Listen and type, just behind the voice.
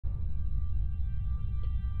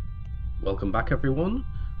Welcome back everyone,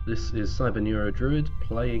 this is Cyber Neuro Druid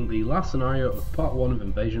playing the last scenario of part 1 of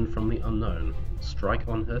Invasion from the Unknown, Strike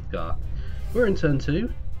on Herthgar. We're in turn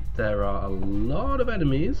 2, there are a lot of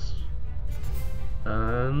enemies,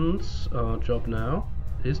 and our job now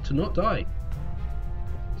is to not die.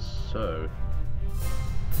 So,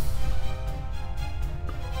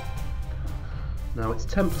 now it's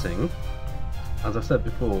tempting, as I've said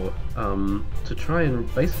before, to try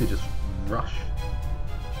and basically just rush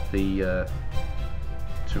the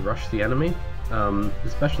enemy,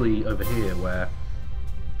 especially over here where it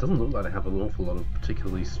doesn't look like they have an awful lot of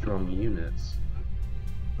particularly strong units.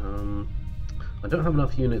 I don't have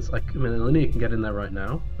enough units. I mean, Linnea can get in there right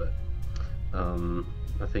now, but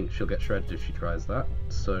I think she'll get shredded if she tries that.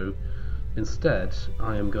 So instead,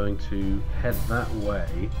 I am going to head that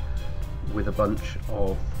way with a bunch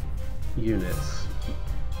of units,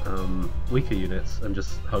 weaker units, and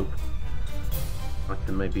just hope I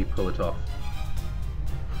can maybe pull it off.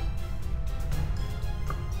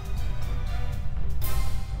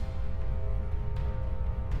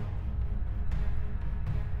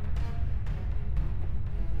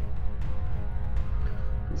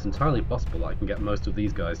 It's entirely possible I can get most of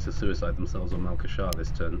these guys to suicide themselves on Malkashar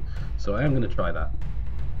this turn, so I am going to try that.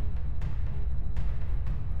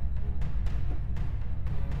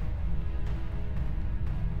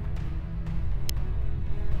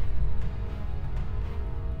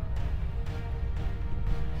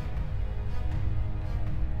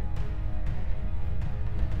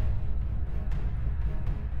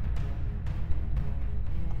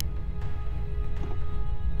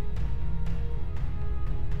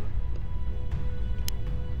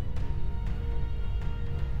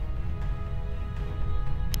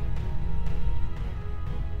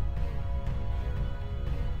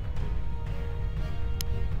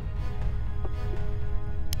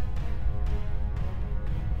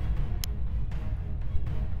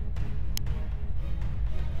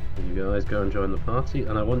 You guys go and join the party,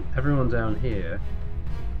 and I want everyone down here.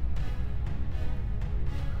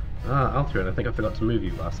 Althrian, I think I forgot to move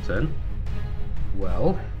you last turn.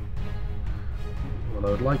 Well, what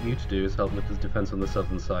I would like you to do is help with his defense on the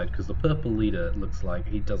southern side, because the purple leader looks like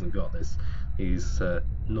he doesn't got this. He's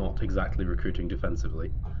not exactly recruiting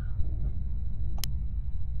defensively.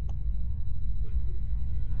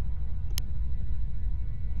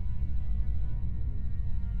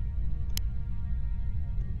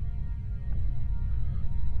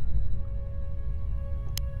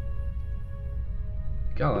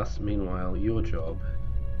 Gallas, meanwhile, your job.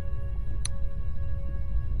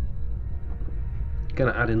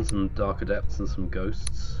 Gonna add in some Dark Adepts and some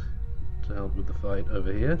Ghosts to help with the fight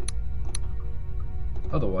over here.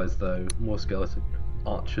 Otherwise, though, more skeleton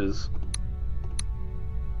archers,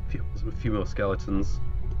 a few more skeletons.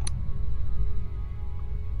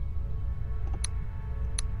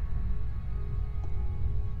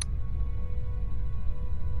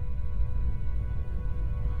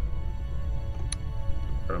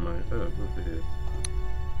 Where am I? Oh, over here.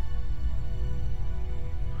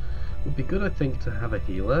 Would be good, I think, to have a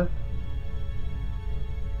healer.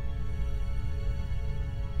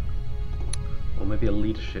 Or maybe a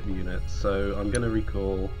leadership unit. So I'm going to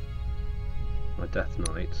recall my Death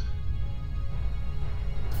Knight.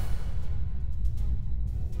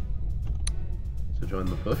 To join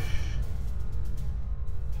the push.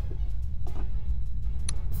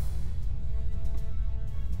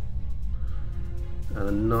 And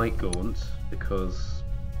a Night Gaunt, because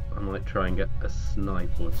I might try and get a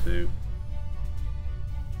snipe or two.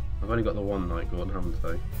 I've only got the one Night Gaunt, haven't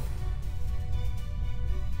I?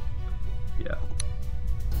 Yeah.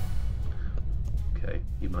 Okay,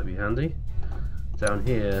 you might be handy. Down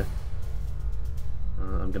here,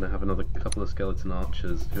 I'm going to have another couple of skeleton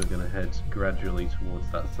archers who are going to head gradually towards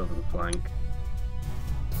that southern flank.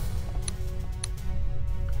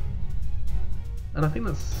 And I think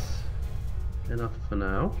that's enough for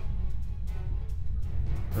now.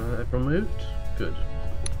 Everyone moved? Good.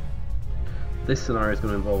 This scenario is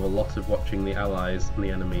going to involve a lot of watching the allies and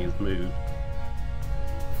the enemies move.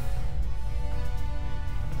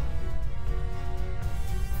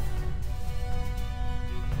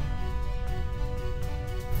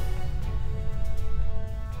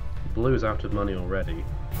 Blue's out of money already.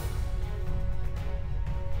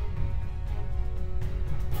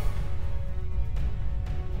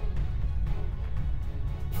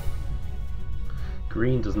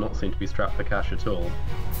 Green does not seem to be strapped for cash at all.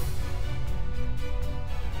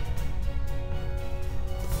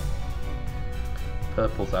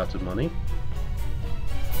 Purple's out of money.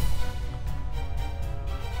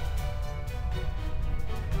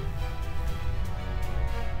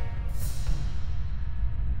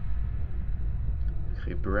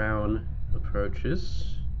 Brown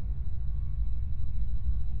approaches.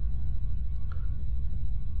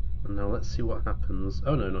 And now let's see what happens.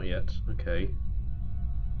 Oh no, not yet. Okay.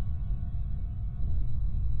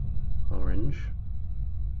 Orange.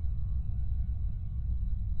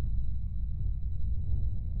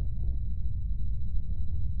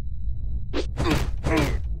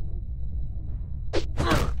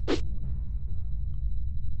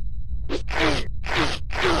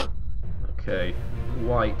 Okay,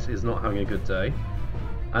 white is not having a good day,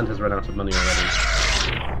 and has run out of money already.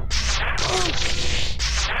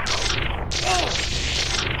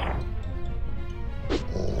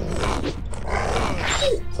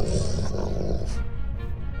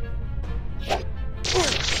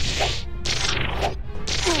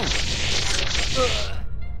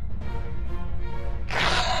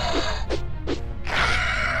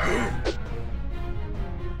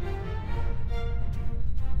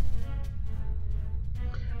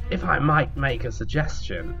 If I might make a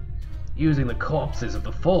suggestion, using the corpses of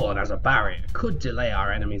the fallen as a barrier could delay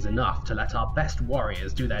our enemies enough to let our best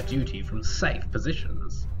warriors do their duty from safe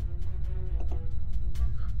positions.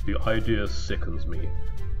 The idea sickens me.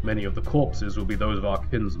 Many of the corpses will be those of our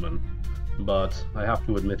kinsmen, but I have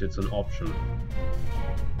to admit it's an option.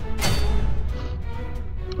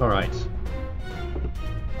 Alright.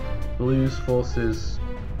 Teal's forces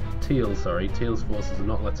are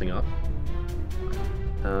not letting up.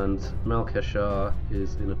 And Malkeshar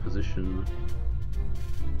is in a position...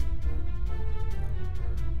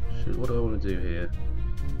 what do I want to do here?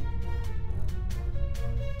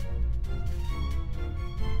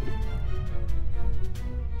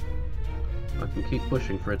 I can keep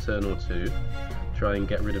pushing for a turn or two, try and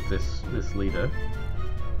get rid of this leader.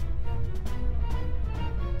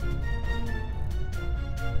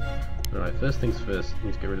 Alright, first things first, I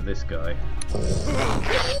need to get rid of this guy.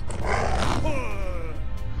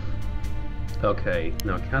 Okay,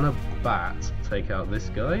 now can a bat take out this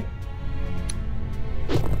guy?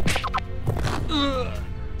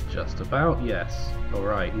 Just about, yes.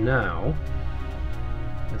 Alright, now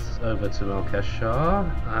this is over to Malkeshar,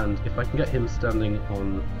 and if I can get him standing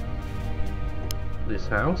on this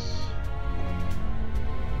house.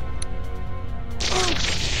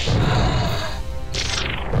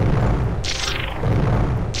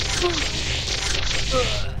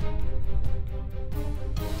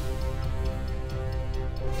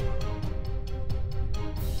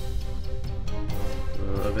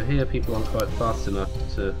 Over here people aren't quite fast enough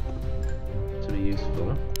to be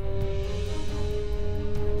useful.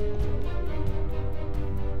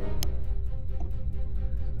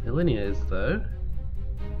 Elinia is though,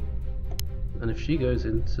 and if she goes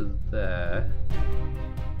into there,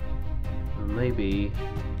 then maybe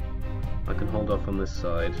I can hold off on this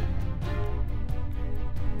side.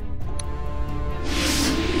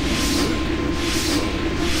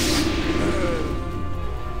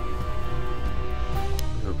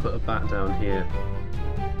 I'll put a bat down here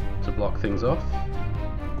to block things off.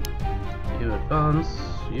 You advance,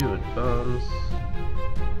 you advance.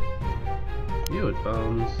 You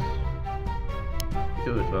advance.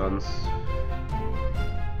 You advance.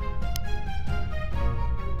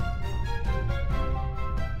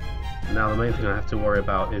 Now the main thing I have to worry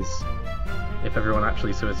about is if everyone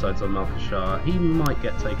actually suicides on Malkeshar, he might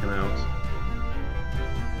get taken out.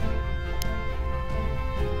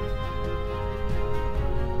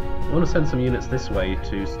 I want to send some units this way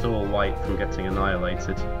to stall white from getting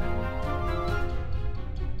annihilated.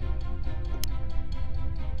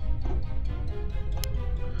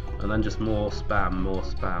 And then just more spam, more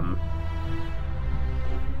spam.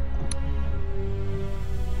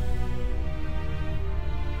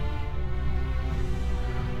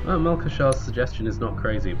 Malkeshar's suggestion is not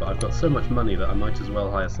crazy, but I've got so much money that I might as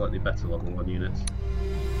well hire slightly better level 1 units.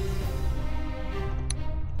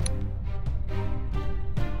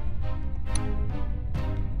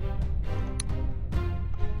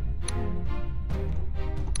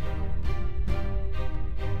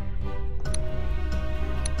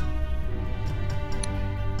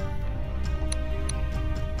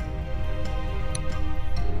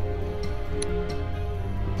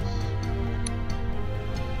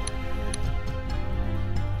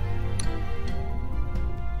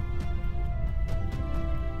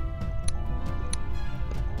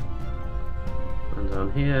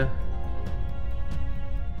 Down here.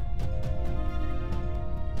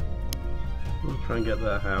 We'll try and get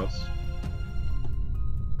their house.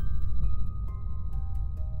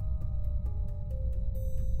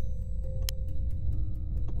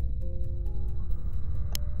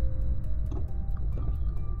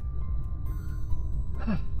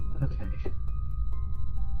 Okay.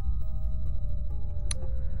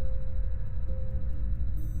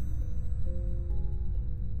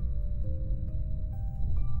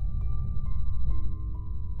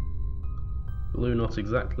 not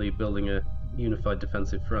exactly building a unified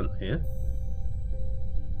defensive front here.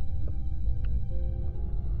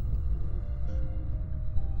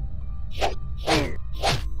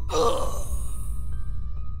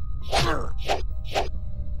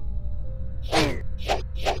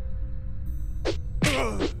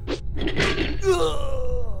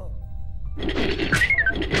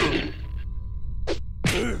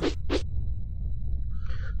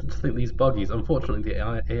 I think these buggies, unfortunately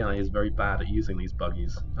the AI is very bad at using these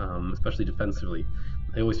buggies, especially defensively.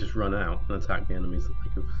 They always just run out and attack the enemies that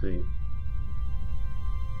they can see.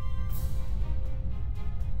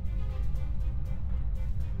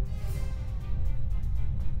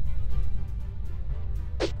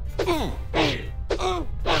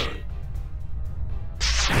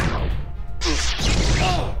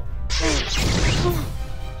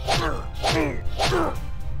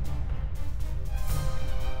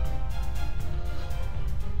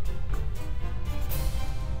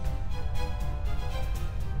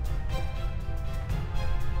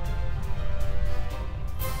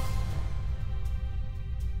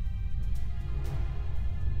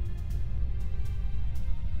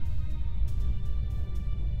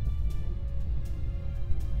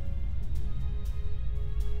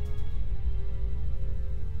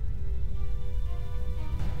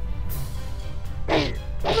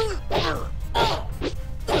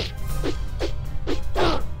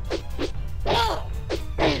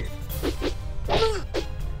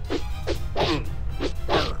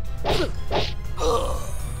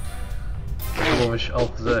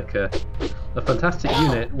 Herthgar, a fantastic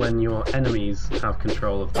unit when your enemies have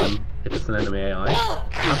control of them, if it's an enemy AI.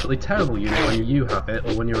 Absolutely terrible unit when you have it,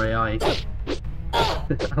 or when your AI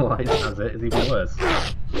allies has it, is even worse.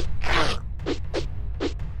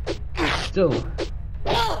 Still,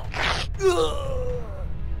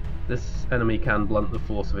 this enemy can blunt the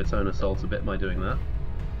force of its own assault a bit by doing that.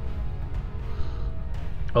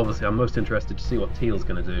 Obviously, I'm most interested to see what Teal's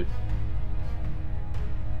going to do.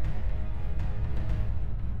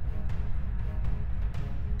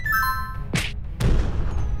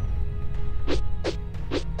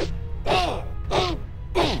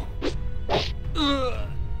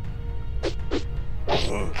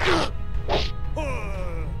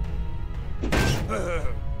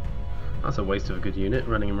 That's a waste of a good unit,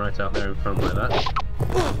 running him right out there in front like that.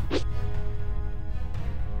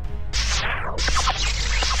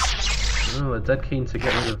 Oh, they're dead keen to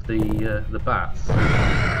get rid of the bats.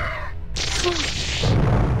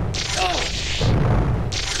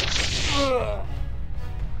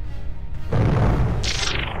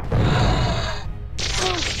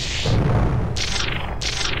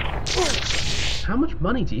 How much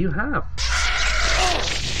money do you have?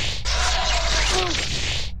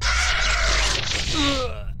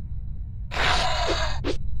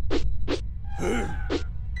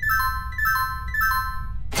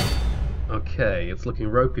 Okay, it's looking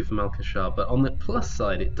ropey for Malkashar, but on the plus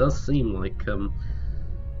side, it does seem like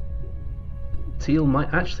Teal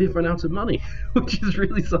might actually have run out of money, which is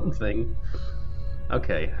really something.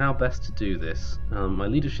 Okay, how best to do this? My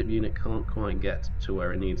leadership unit can't quite get to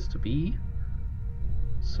where it needs to be,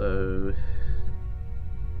 so...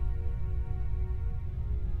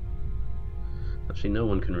 Actually, no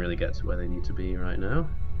one can really get to where they need to be right now.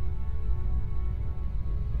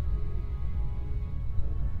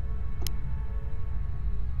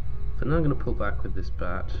 So now I'm going to pull back with this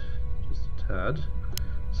bat, just a tad,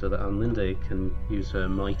 so that Anlinde can use her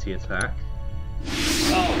mighty attack.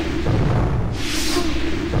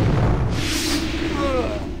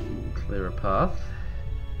 Clear a path.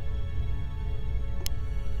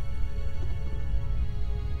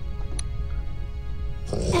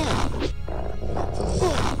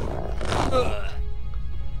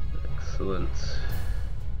 Excellent.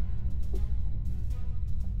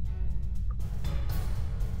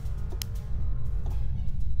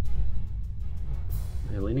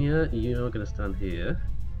 Linear, you're going to stand here.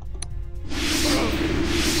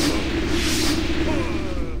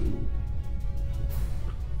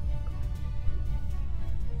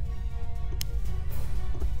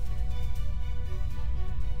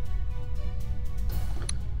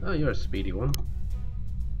 Oh, you're a speedy one.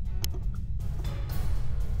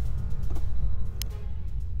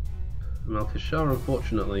 Malkashar,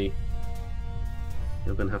 unfortunately,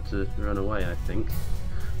 you're going to have to run away, I think.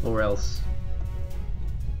 Or else...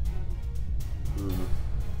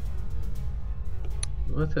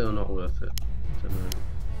 Worth it or not worth it? I don't know.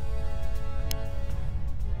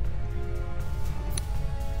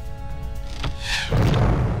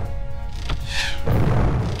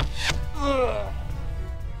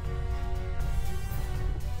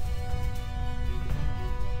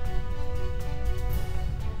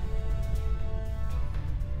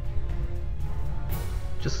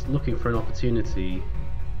 just looking for an opportunity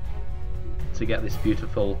to get this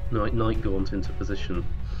beautiful Night Gaunt into position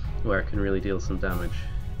where it can really deal some damage.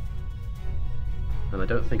 And I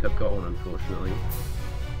don't think I've got one, unfortunately.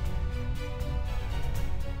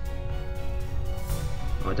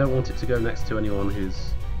 I don't want it to go next to anyone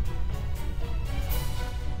who's...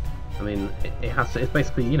 I mean, it has to... It's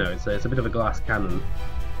basically, you know, it's a bit of a glass cannon.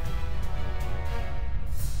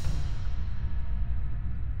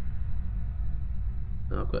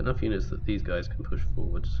 Now, I've got enough units that these guys can push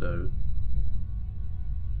forward, so...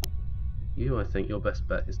 You, I think, your best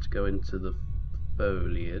bet is to go into the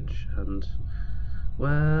foliage and...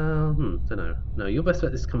 Well, don't know. No, your best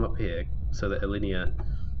bet is to come up here so that Elinia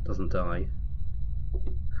doesn't die.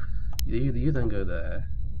 You then go there,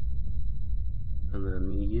 and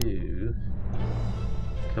then you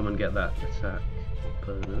come and get that attack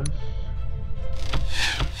bonus.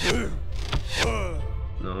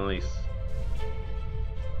 Nice.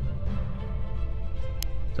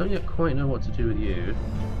 Don't yet quite know what to do with you.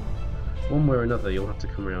 One way or another, you'll have to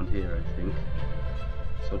come around here, I think.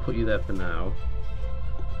 So I'll put you there for now.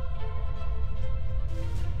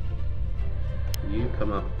 You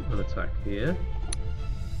come up and attack here.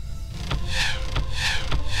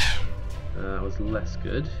 That was less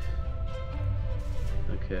good.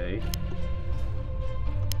 Okay.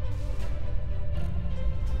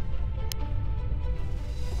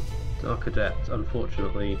 Dark Adept,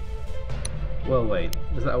 unfortunately. Well, wait,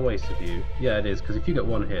 is that a waste of you? Yeah, it is, because if you get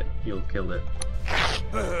one hit, you'll have killed it.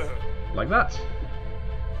 Like that!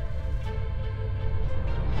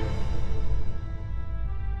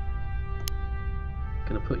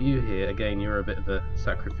 Gonna put you here. Again, you're a bit of a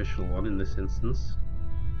sacrificial one in this instance.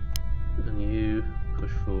 And you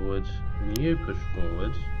push forward, and you push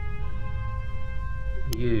forward.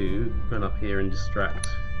 You run up here and distract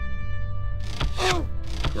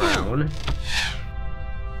Brown.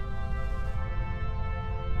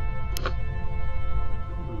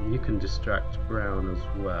 You can distract Brown as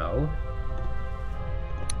well.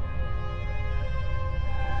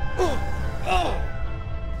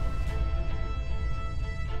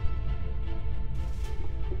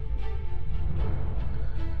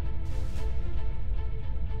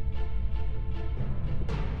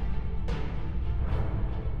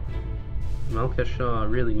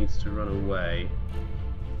 Malkashar really needs to run away,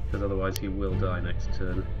 because otherwise he will die next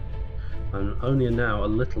turn. I'm only now a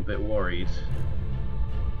little bit worried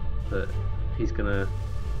that he's gonna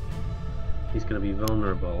be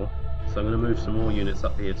vulnerable, so I'm gonna move some more units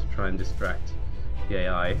up here to try and distract the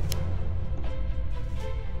AI.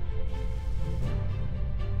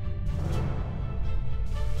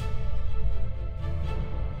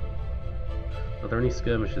 Are there any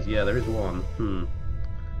skirmishers? Yeah, there is one.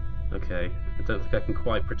 Okay, I don't think I can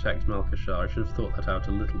quite protect Malkashar. I should have thought that out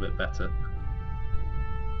a little bit better.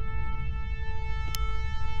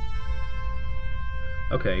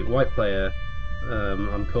 Okay, white player,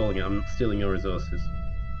 I'm calling it, I'm stealing your resources.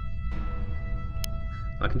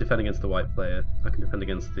 I can defend against the white player, I can defend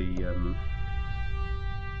against the,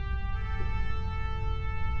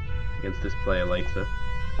 against this player later.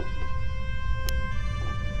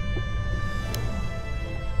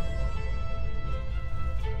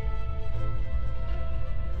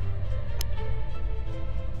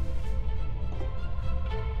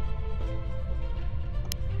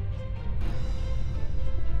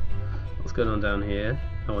 What's going on down here?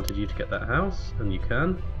 I wanted you to get that house, and you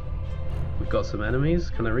can. We've got some enemies.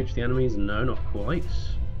 Can I reach the enemies? No, not quite.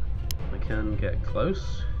 I can get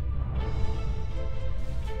close.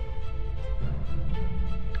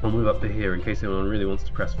 I'll move up to here in case anyone really wants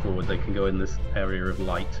to press forward. They can go in this area of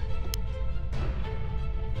light.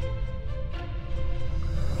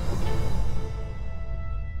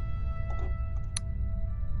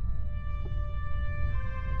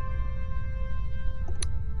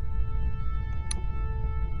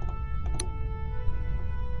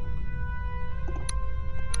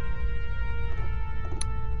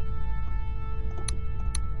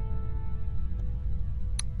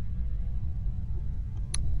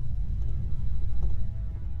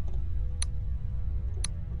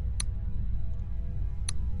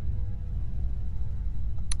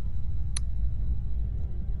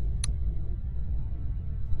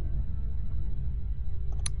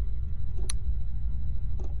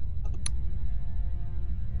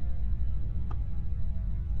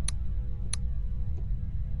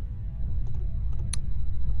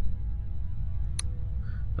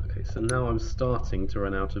 So now I'm starting to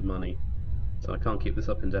run out of money, so I can't keep this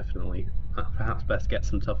up indefinitely. Perhaps best get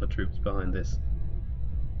some tougher troops behind this.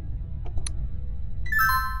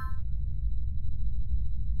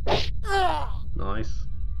 Nice.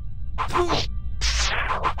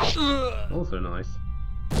 Also nice.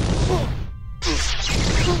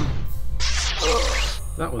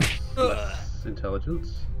 That was less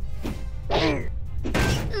intelligence.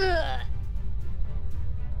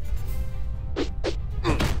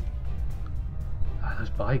 Those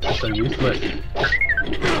bikes are so useless.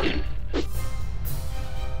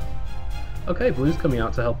 Okay, Blue's coming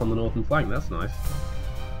out to help on the northern flank, that's nice.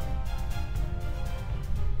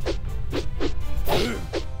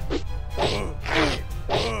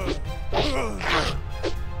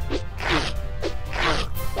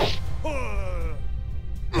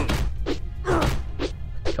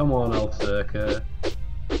 Come on, Herthgar.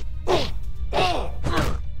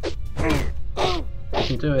 You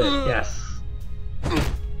can do it, yes.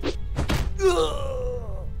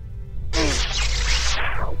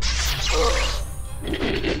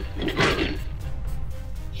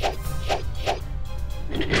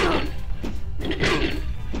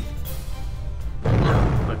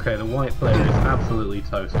 Okay, the white player is absolutely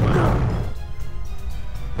toast by now.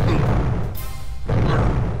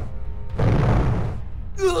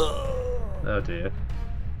 Oh dear.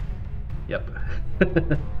 Yep.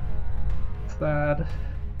 Sad.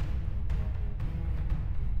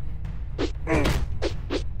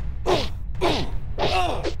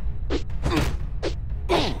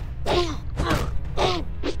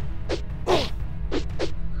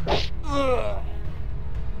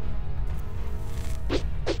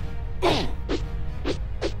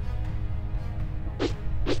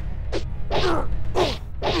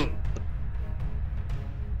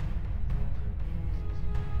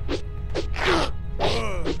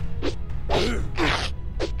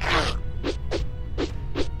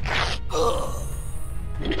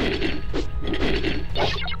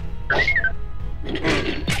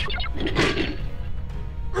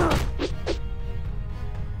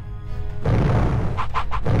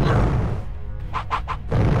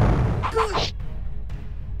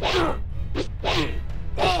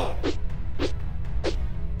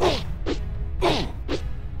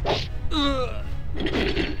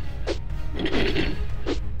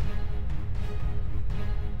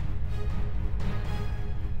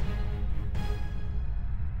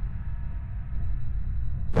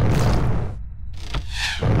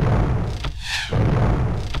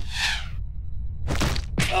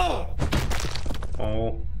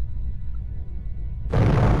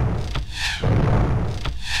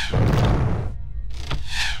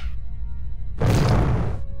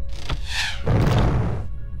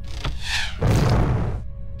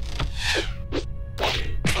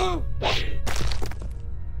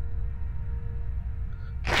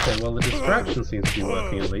 Well, the distraction seems to be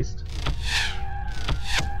working at least.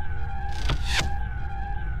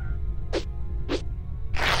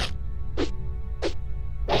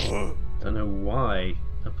 Don't know why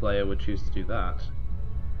a player would choose to do that.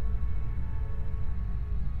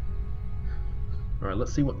 Alright,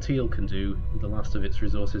 let's see what Teal can do with the last of its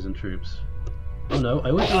resources and troops. Oh no,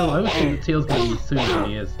 I always think that Teal's going to be sooner than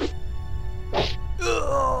he is.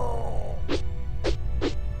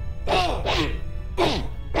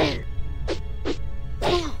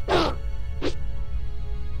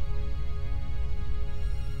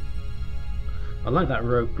 I like that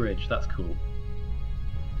rope bridge, that's cool.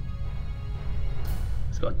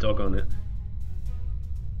 It's got a dog on it.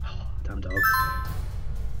 Oh, damn dogs.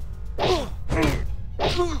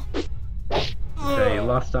 Okay,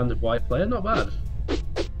 last stand of white player, not bad.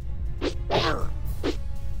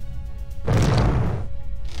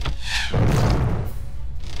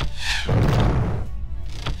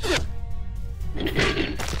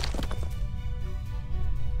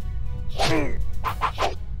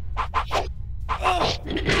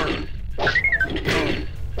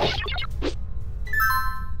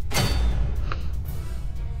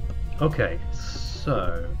 Okay,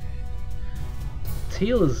 so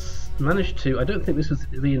Teal has managed to, I don't think this was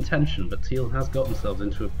the intention, but Teal has got themselves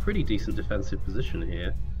into a pretty decent defensive position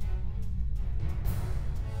here.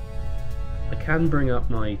 I can bring up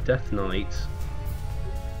my Death Knight.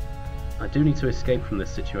 I do need to escape from this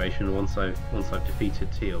situation once I've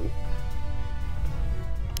defeated Teal.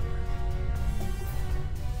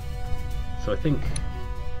 So I think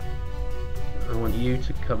I want you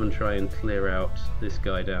to come and try and clear out this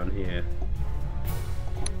guy down here.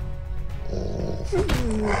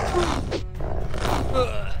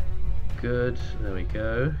 Good, there we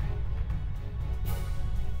go.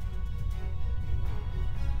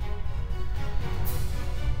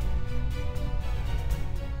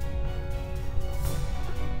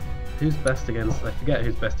 Who's best against, I forget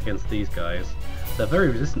who's best against these guys. They're very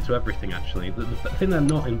resistant to everything actually. The thing they're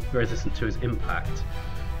not resistant to is impact.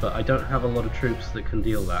 But I don't have a lot of troops that can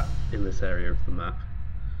deal that in this area of the map.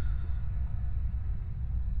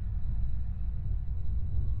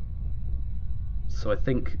 So I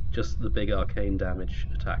think just the big arcane damage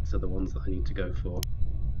attacks are the ones that I need to go for.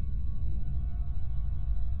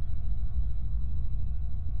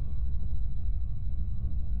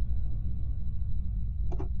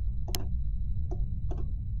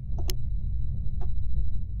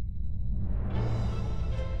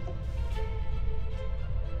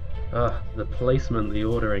 The placement, the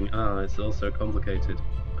ordering, it's also complicated.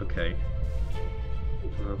 Okay.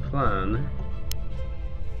 Our plan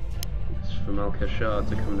is for Malkashar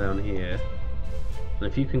to come down here. And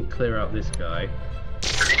if you can clear out this guy.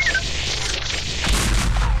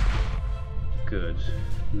 Good.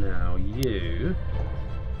 Now you...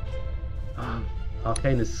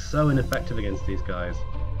 Arcane is so ineffective against these guys.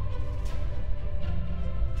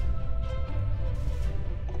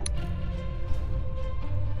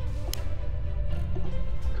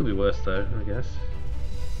 Could be worse though, I guess.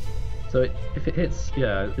 So if it hits,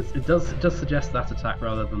 yeah, it does suggest that attack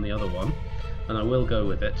rather than the other one, and I will go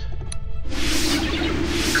with it.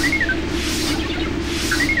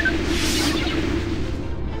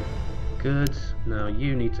 Good. Now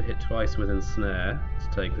you need to hit twice with ensnare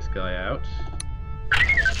to take this guy out.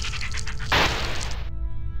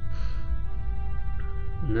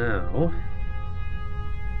 Now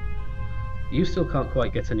you still can't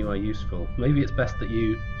quite get anywhere useful. Maybe it's best that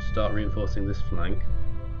you start reinforcing this flank.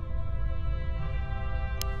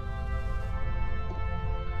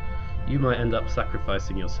 You might end up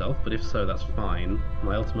sacrificing yourself, but if so, that's fine.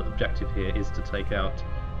 My ultimate objective here is to take out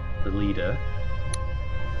the leader.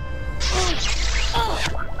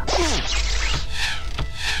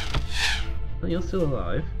 Oh, you're still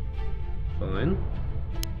alive. Fine.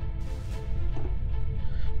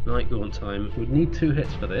 Nightgaunt time. Would need 2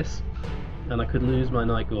 hits for this. And I could lose my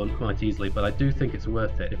Nightgaunt quite easily, but I do think it's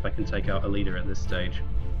worth it if I can take out a leader at this stage.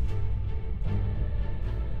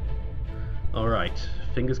 Alright,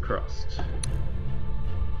 fingers crossed.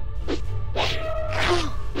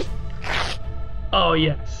 Oh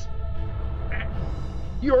yes!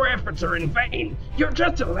 Your efforts are in vain! You're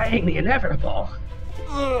just delaying the inevitable!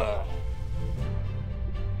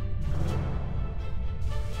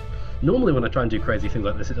 Normally when I try and do crazy things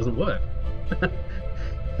like this, it doesn't work.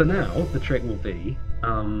 For now, the trick will be,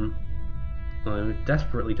 I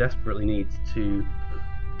desperately need to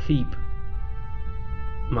keep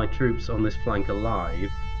my troops on this flank alive.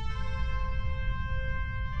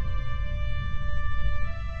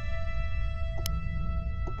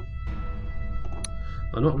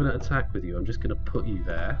 I'm not going to attack with you, I'm just going to put you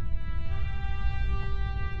there.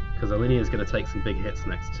 Because Alinea is going to take some big hits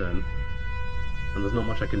next turn. And there's not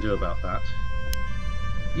much I can do about that.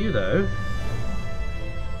 You though...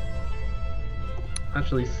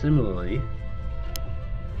 Actually, similarly,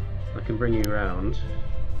 I can bring you around.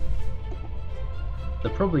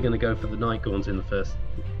 They're probably going to go for the Nightgaunt in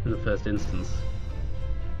the first instance.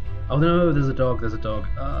 Oh no, there's a dog, there's a dog.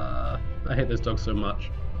 I hate those dogs so much.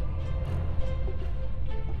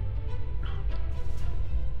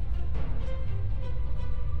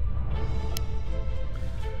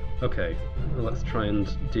 Okay, well, let's try and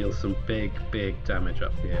deal some big damage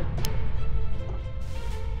up here.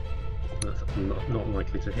 That's not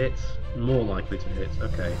likely to hit. More likely to hit.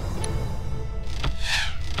 Okay.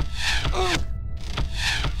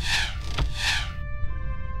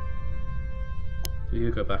 So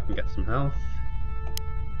you go back and get some health.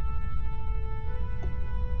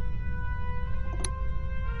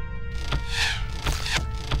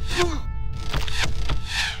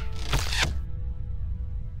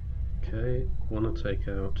 Okay, want to take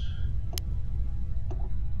out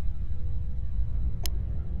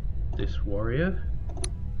this warrior.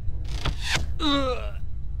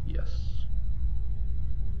 Yes.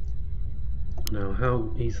 Now,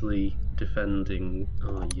 how easily defending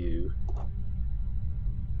are you?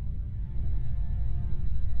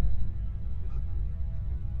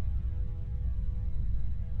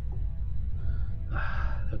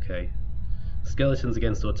 Okay. Skeletons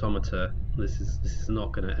against automata. This is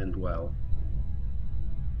not going to end well.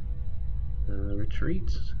 Retreat.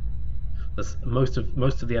 Most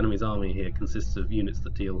of the enemy's army here consists of units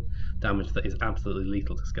that deal damage that is absolutely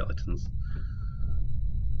lethal to skeletons.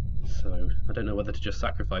 So I don't know whether to just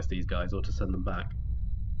sacrifice these guys or to send them back.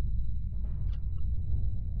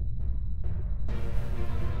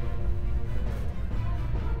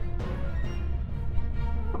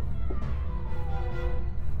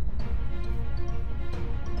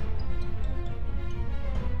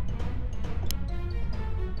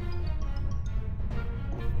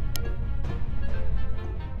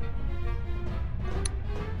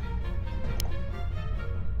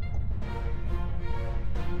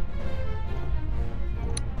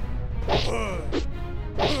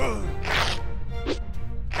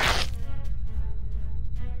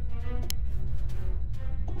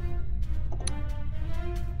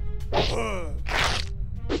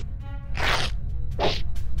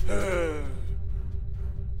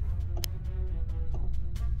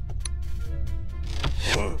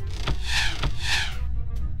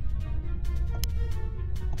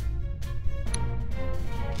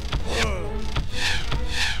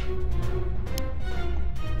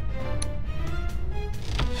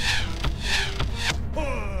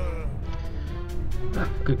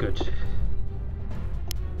 Good.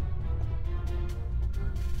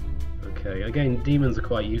 Okay, again, demons are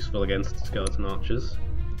quite useful against skeleton archers.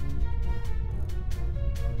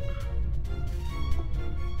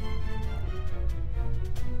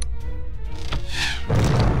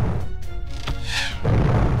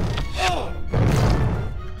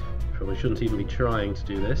 Probably shouldn't even be trying to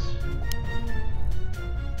do this.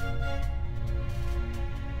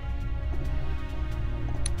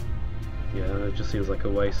 Yeah, it just seems like a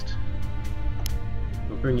waste.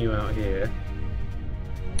 I'll bring you out here.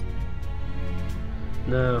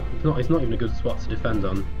 No, it's not even a good spot to defend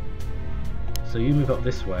on. So you move up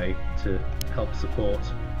this way to help support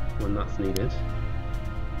when that's needed.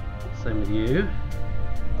 Same with you.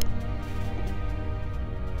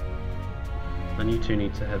 And you two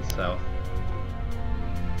need to head south.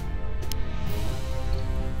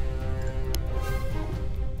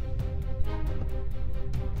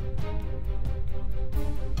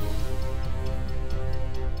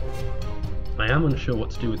 I am unsure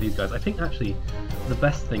what to do with these guys. I think actually the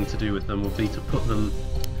best thing to do with them would be to put them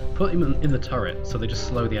in the turret so they just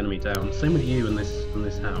slow the enemy down. Same with you in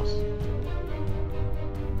this house.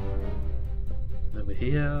 Over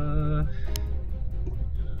here.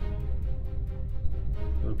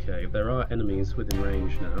 Okay, there are enemies within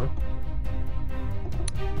range now.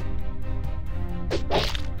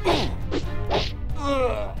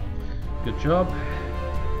 Good job.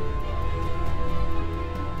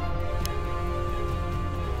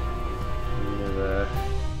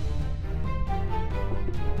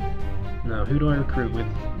 Now, who do I recruit with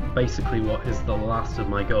basically what is the last of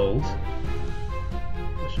my gold?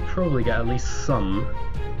 I should probably get at least some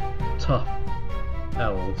tough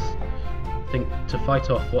elves. I think to fight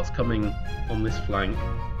off what's coming on this flank,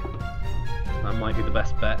 that might be the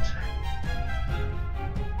best bet.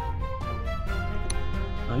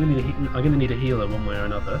 I'm gonna need a healer one way or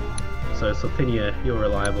another. So Sulfinia, you're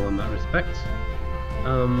reliable in that respect.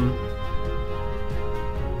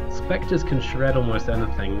 Spectres can shred almost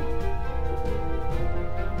anything.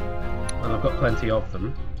 And I've got plenty of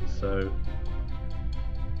them, so...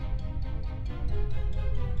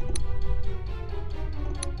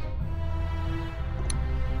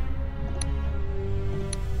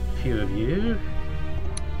 A few of you.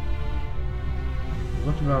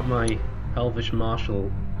 What about my Elvish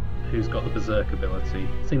Marshal who's got the Berserk ability?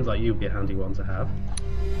 Seems like you'd be a handy one to have,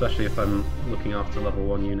 especially if I'm looking after level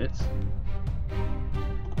 1 units.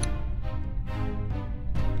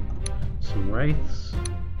 Some Wraiths.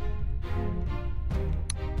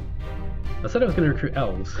 I said I was going to recruit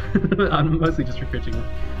elves. I'm mostly just recruiting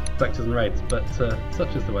spectres and wraiths, but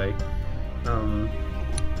such is the way.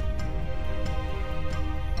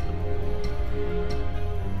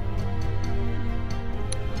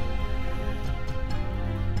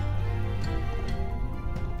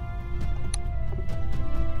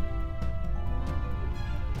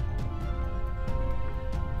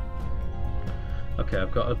 Okay,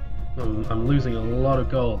 I'm losing a lot of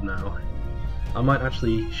gold now. I might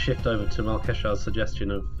actually shift over to Malkeshar's suggestion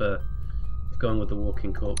of going with the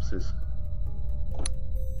walking corpses.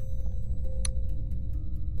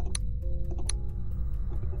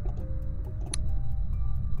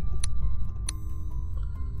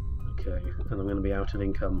 Okay, and I'm going to be out of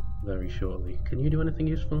income very shortly. Can you do anything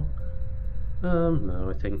useful?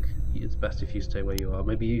 No, I think it's best if you stay where you are.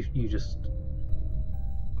 Maybe you just...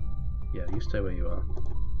 Yeah, you stay where you are.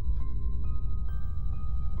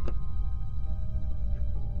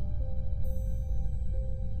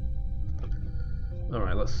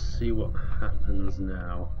 Alright, let's see what happens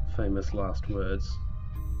now. Famous last words.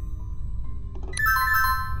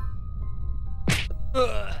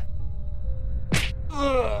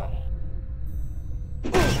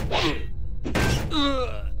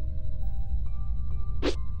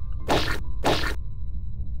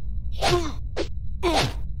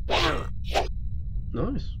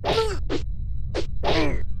 Nice.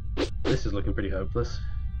 This is looking pretty hopeless.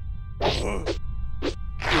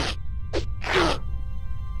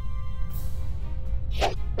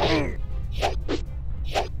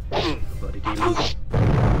 Bloody demons.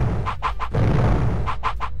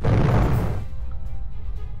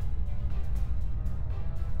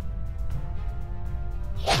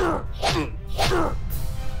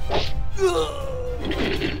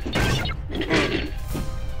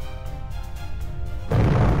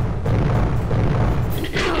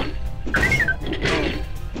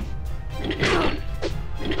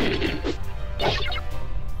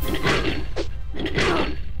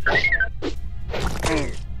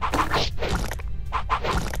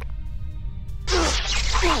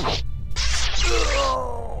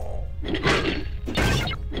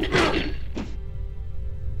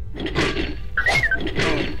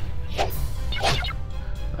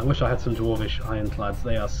 I wish I had some dwarvish ironclads.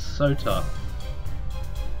 They are so tough.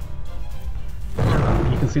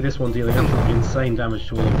 You can see this one dealing absolutely insane damage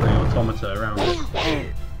to all of the automata around it.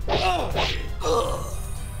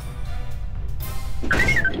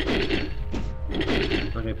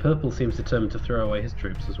 Okay, purple seems determined to throw away his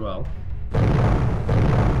troops as well.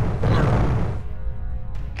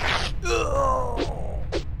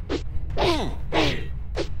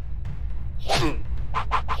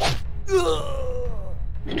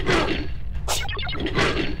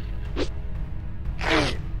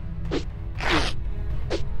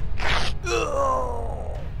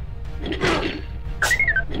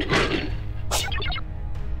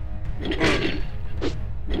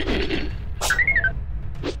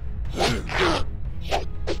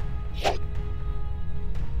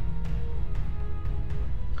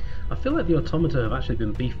 I feel like the automata have actually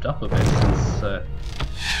been beefed up a bit since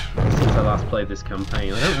I last played this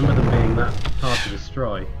campaign. I don't remember them being that hard to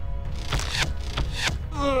destroy.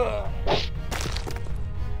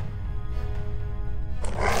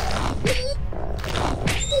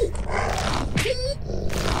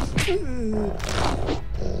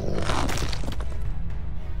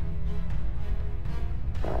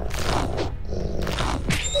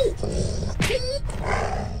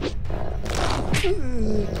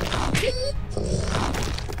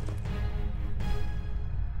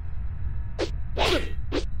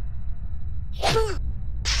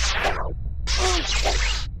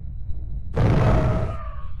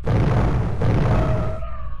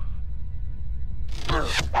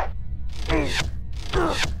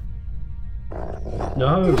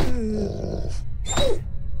 No!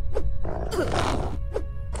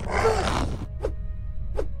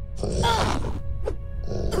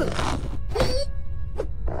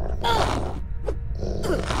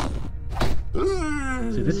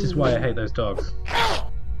 See, this is why I hate those dogs.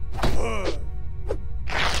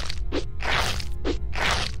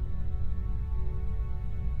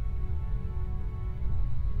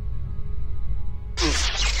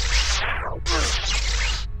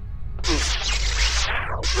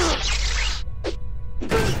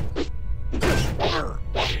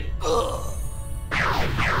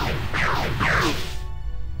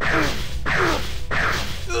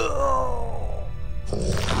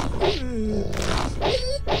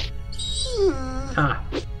 Ah.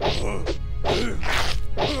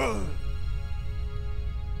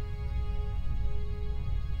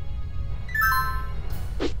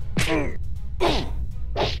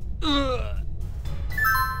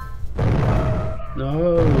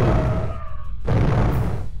 No.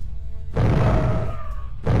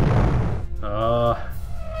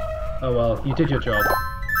 Oh well, you did your job.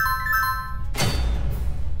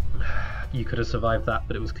 You could have survived that,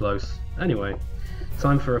 but it was close. Anyway,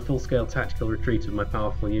 time for a full-scale tactical retreat of my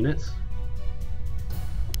powerful units.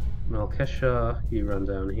 Malkeshar, you run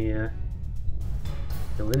down here.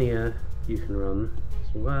 Galinia, you can run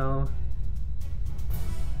as well.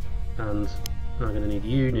 And I'm going to need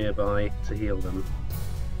you nearby to heal them.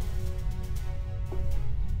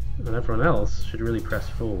 And everyone else should really press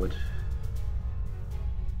forward.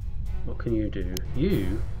 What can you do?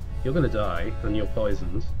 You're going to die, and you're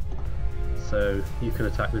poisoned. So you can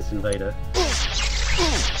attack this invader.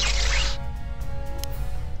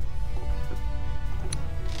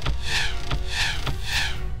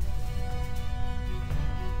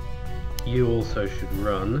 You also should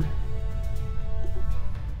run.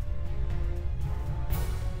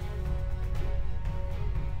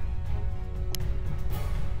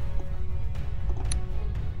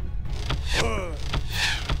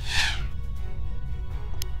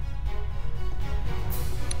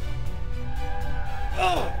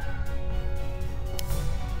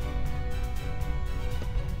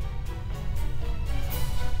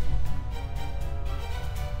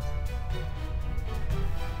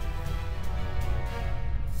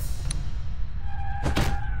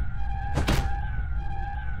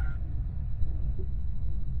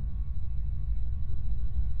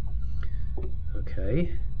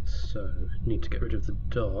 Okay, so need to get rid of the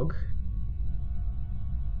dog.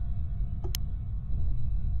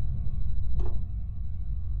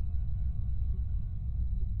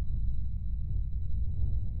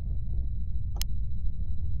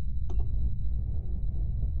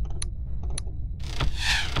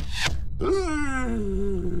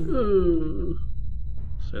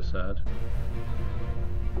 So sad.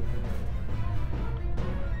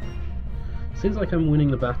 Seems like I'm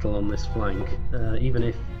winning the battle on this flank, even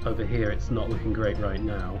if over here it's not looking great right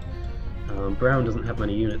now. Brown doesn't have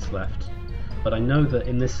many units left, but I know that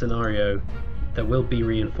in this scenario there will be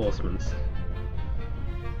reinforcements.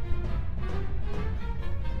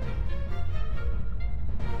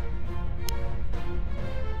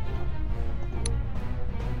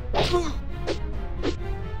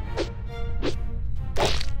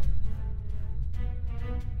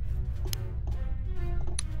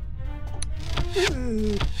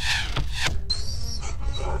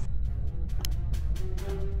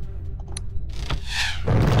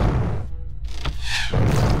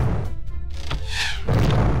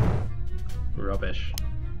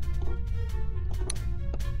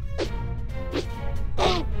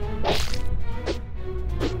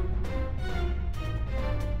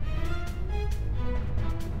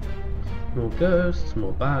 More ghosts,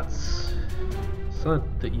 more bats. Sad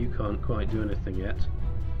that you can't quite do anything yet.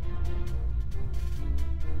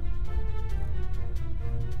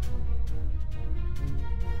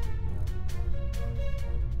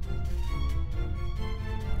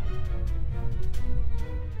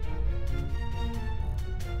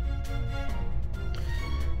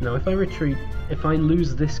 Now if I retreat, if I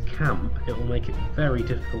lose this camp, it will make it very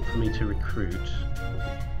difficult for me to recruit.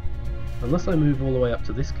 Unless I move all the way up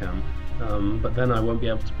to this camp, but then I won't be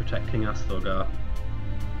able to protect King Asthorgar.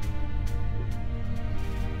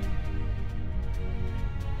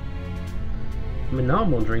 I mean, now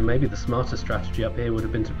I'm wondering maybe the smarter strategy up here would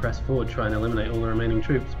have been to press forward, try and eliminate all the remaining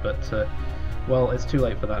troops, but, well, it's too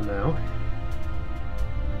late for that now.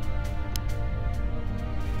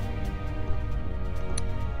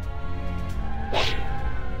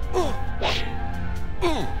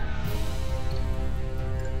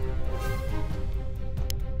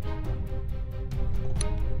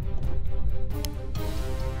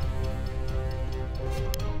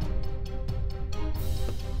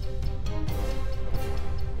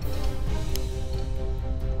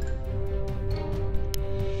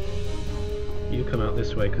 You come out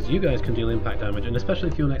this way, because you guys can deal impact damage, and especially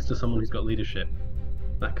if you're next to someone who's got leadership.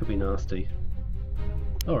 That could be nasty.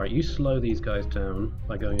 Alright, you slow these guys down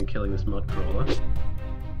by going and killing this mud crawler.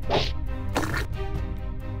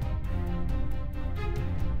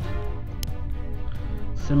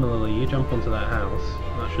 Similarly, you jump onto that house.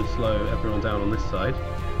 That should slow everyone down on this side.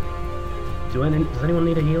 Does anyone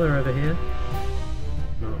need a healer over here?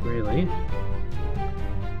 Not really.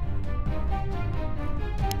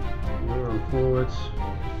 You run forwards.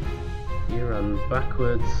 You run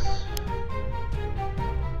backwards.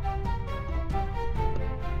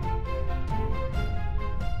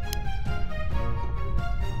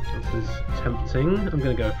 This is tempting. I'm going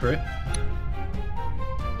to go for it.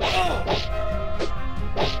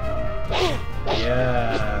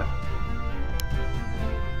 Yeah.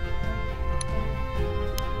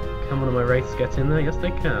 Can one of my wraiths get in there? Yes,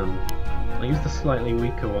 they can. I'll use the slightly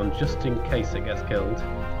weaker one just in case it gets killed.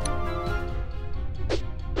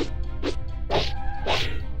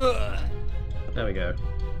 There we go.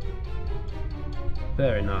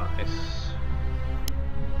 Very nice.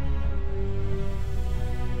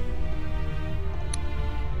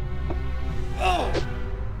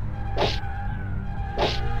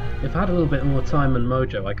 If I had a little bit more time and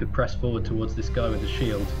mojo, I could press forward towards this guy with the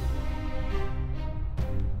shield.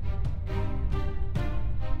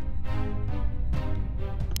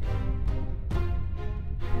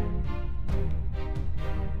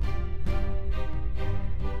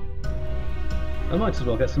 I might as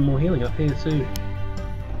well get some more healing up here too.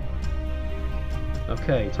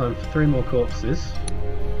 Okay, time for 3 more corpses.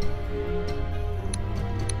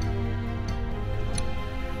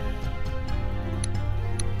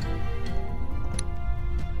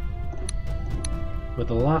 With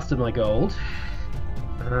the last of my gold,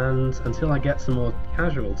 and until I get some more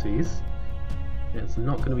casualties, it's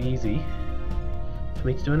not going to be easy for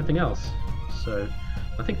me to do anything else. So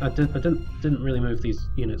I think I didn't really move these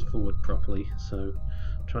units forward properly, so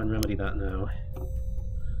I'll try and remedy that now.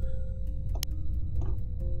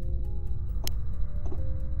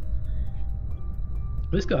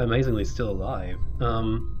 This guy amazingly is still alive.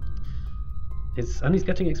 And he's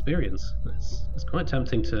getting experience. It's quite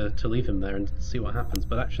tempting to leave him there and see what happens,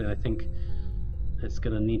 but actually I think I'm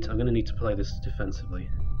going to need to play this defensively.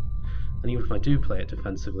 And even if I do play it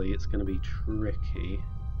defensively, it's going to be tricky.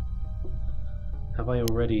 Have I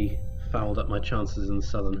already fouled up my chances in the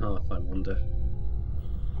southern half, I wonder?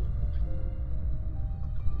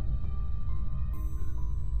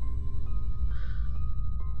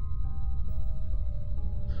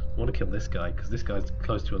 I want to kill this guy, because this guy's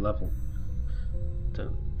close to a level.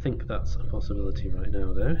 Don't think that's a possibility right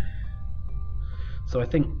now, though. So I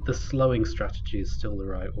think the slowing strategy is still the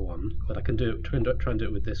right one, but I can try and do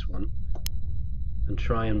it with this one, and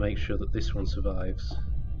try and make sure that this one survives.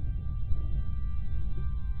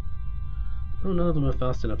 Oh, none of them are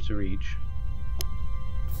fast enough to reach.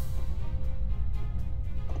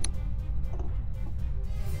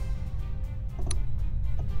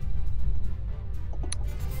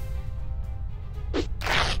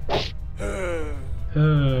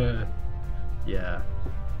 Yeah.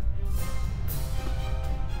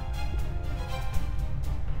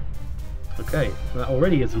 Okay, that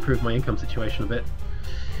already has improved my income situation a bit.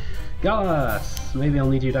 Galas! Maybe I'll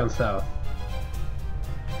need you down south.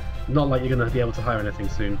 Not like you're going to be able to hire anything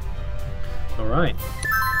soon. Alright.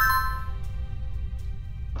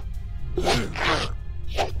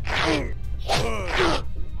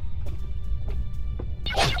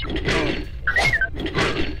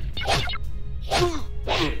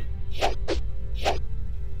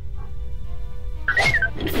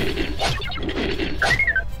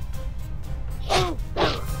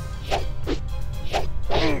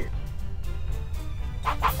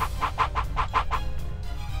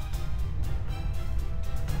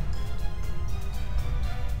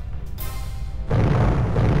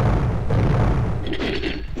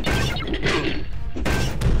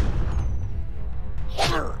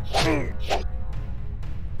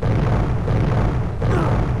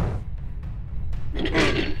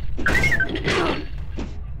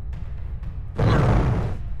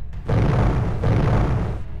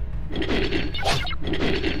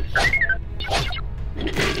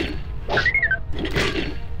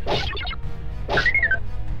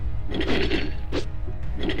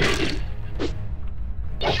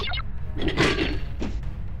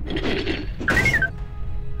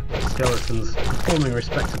 skeletons performing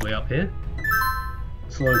respectably up here.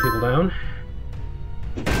 Slowing people down.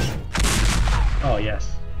 Oh,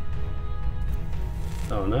 yes.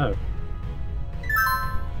 Oh, no.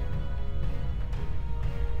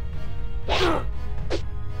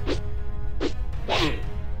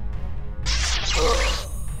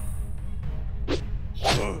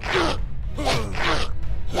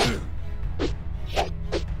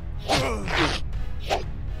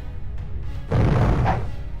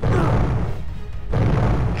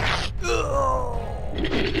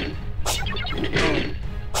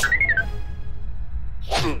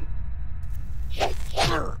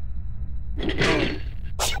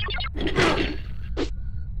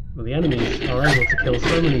 Well, the enemies are able to kill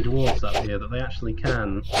so many dwarves up here that they actually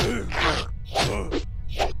can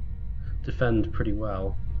defend pretty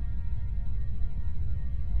well.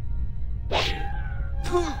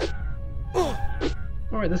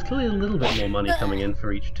 Alright, there's clearly a little bit more money coming in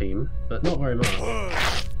for each team, but not very much.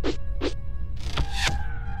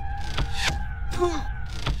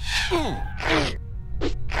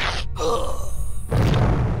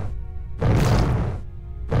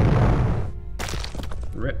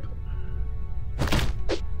 Rip.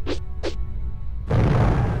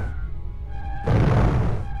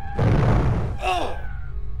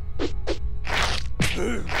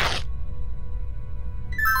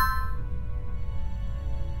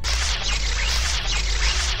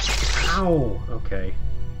 Ow! Okay.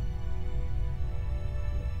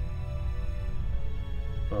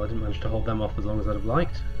 Well, I didn't manage to hold them off as long as I'd have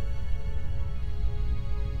liked.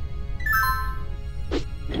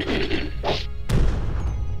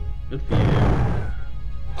 Good for you.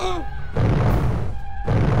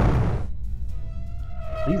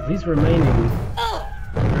 These remaining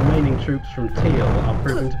troops from Teal are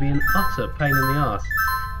proving to be an utter pain in the arse.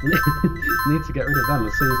 Need to get rid of them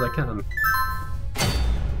as soon as I can.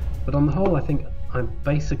 But on the whole, I think I'm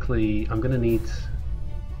going to need...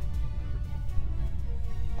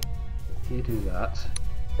 You do that.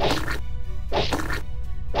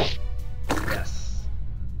 Yes.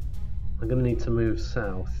 I'm going to need to move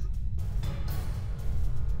south.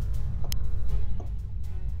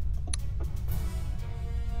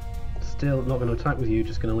 Still not going to attack with you,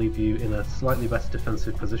 just going to leave you in a slightly better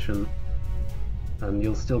defensive position. And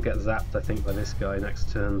you'll still get zapped, I think, by this guy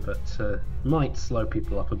next turn, but might slow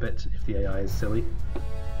people up a bit if the AI is silly.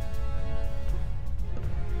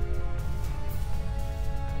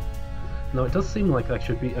 Now it does seem like I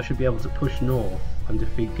should be able to push north and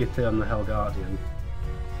defeat Githern the Helguardian.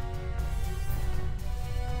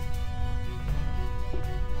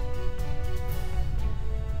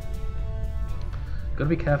 Gotta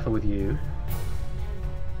be careful with you.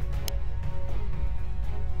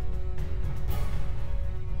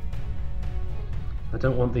 I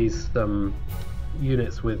don't want these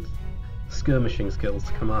units with skirmishing skills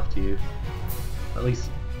to come after you. At least,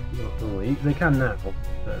 well, they can now,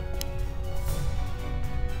 but...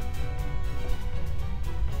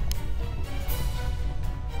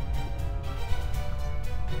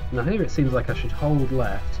 Now here it seems like I should hold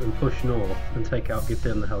left and push north and take out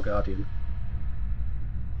Githern the Helguardian.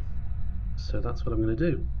 So that's what I'm going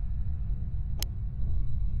to do.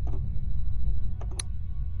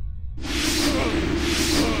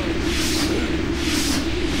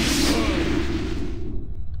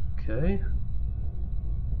 Okay.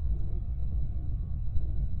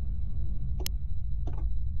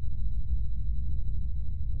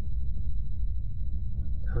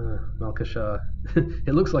 Malkashar.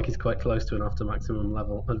 It looks like he's quite close to an after maximum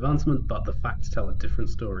level advancement, but the facts tell a different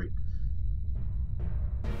story.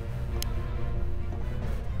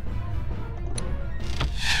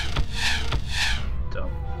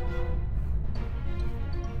 Dumb.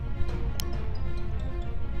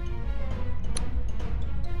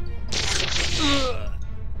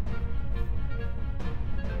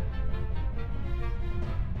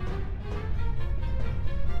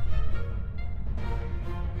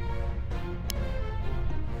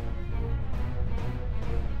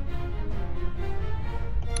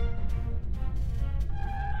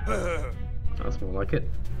 That's more like it.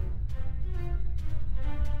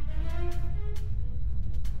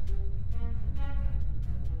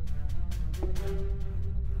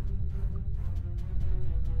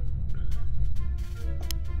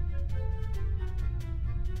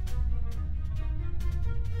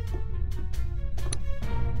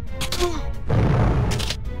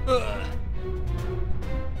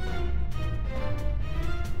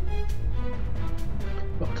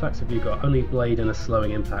 What attacks have you got? Only blade and a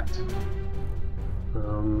slowing impact.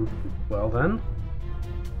 Well then.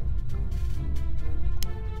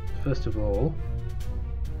 First of all,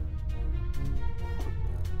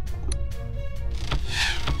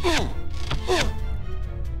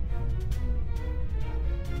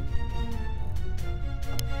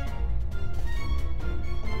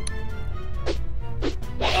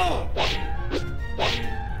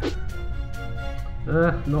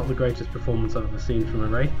 Not the greatest performance I've ever seen from a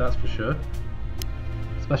Wraith, that's for sure.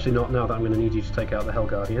 Especially not now that I'm going to need you to take out the Hell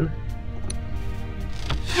Guardian.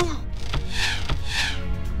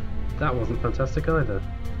 That wasn't fantastic either.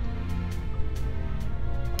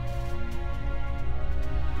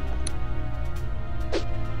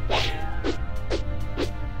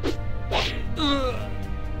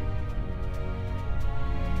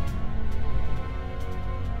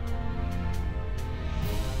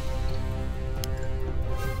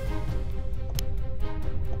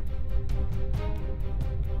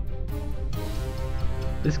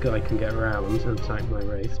 This guy can get around and attack my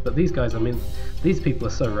Wraiths, but these guys, I mean, these people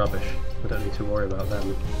are so rubbish. I don't need to worry about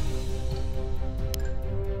them.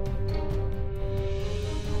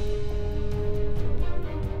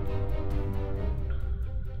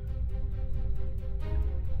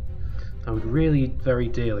 I would really, very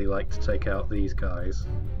dearly like to take out these guys,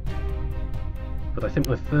 but I think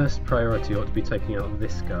my first priority ought to be taking out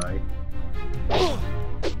this guy.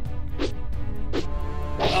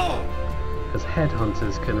 Because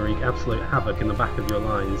headhunters can wreak absolute havoc in the back of your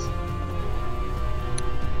lines.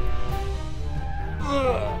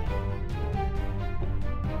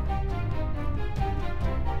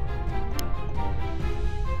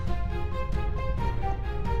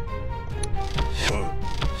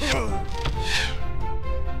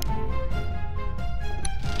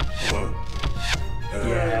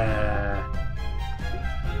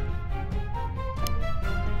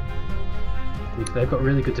 They've got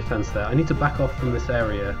really good defense there. I need to back off from this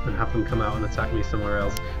area and have them come out and attack me somewhere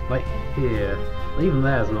else. Like here. Even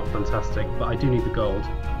there is not fantastic, but I do need the gold.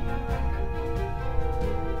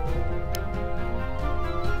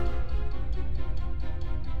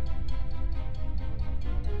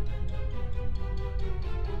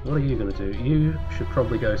 What are you going to do? You should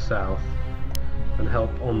probably go south and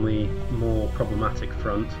help on the more problematic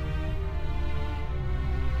front.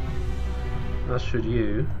 As should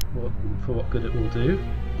you, for what good it will do,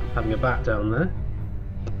 having a bat down there.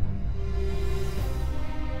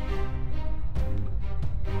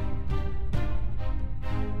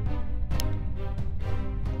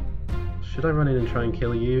 Should I run in and try and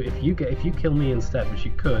kill you? If you kill me instead, which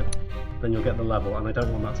you could, then you'll get the level, and I don't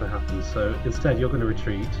want that to happen. So instead, you're going to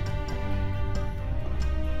retreat.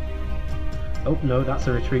 Oh no, that's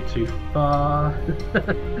a retreat too far.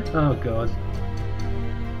 Oh god.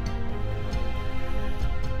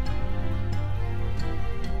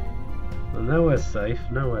 Nowhere's safe,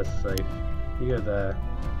 nowhere's safe. You go there.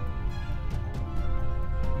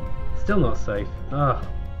 Still not safe. Ah,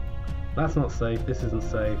 that's not safe, this isn't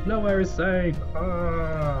safe. Nowhere is safe!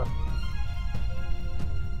 Ah.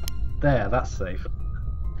 There, that's safe.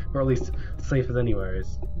 Or at least safe as anywhere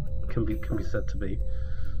is. Can be said to be.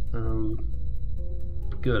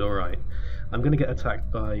 Good, alright. I'm going to get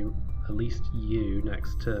attacked by at least you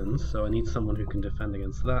next turn, so I need someone who can defend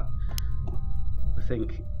against that. I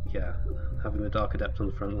think, yeah, having the Dark Adept on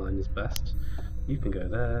the front line is best. You can go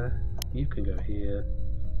there, you can go here,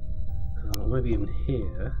 or maybe even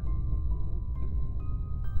here,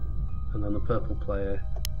 and then the purple player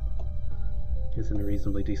is in a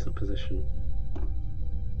reasonably decent position.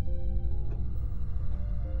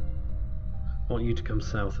 I want you to come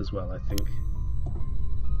south as well, I think.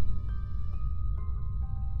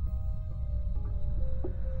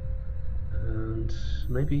 And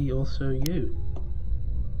maybe also you.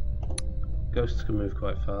 Ghosts can move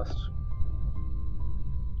quite fast.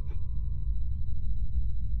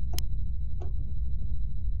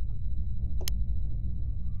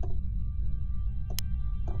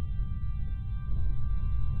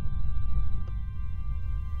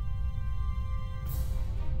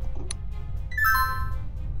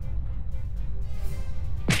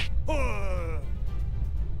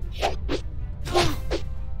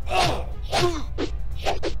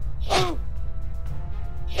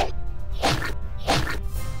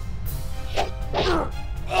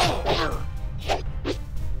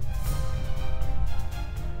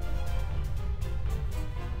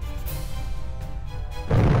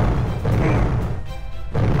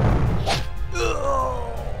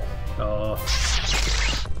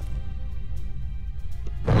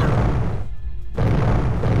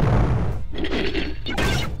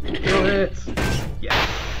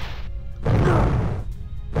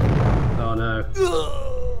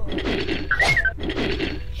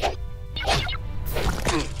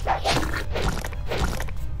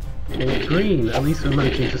 Green, at least we're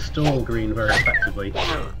managing to stall green very effectively.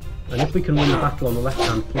 And if we can win the battle on the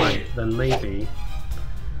left-hand flank, then maybe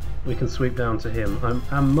we can sweep down to him.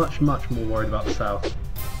 I'm much more worried about the south.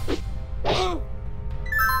 And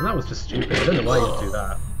that was just stupid. I don't know why you'd do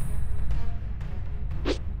that.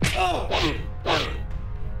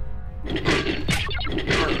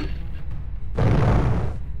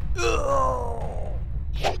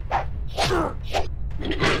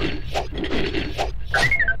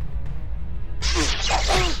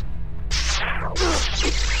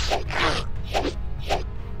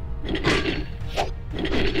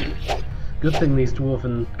 Good thing these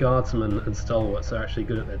dwarven guardsmen and stalwarts are actually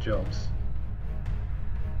good at their jobs.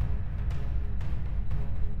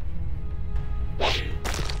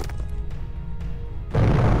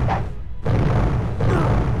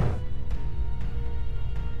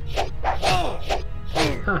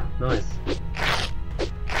 Ha, nice.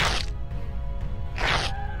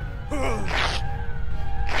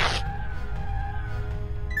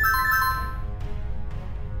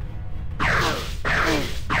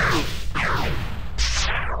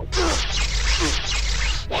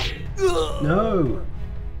 No!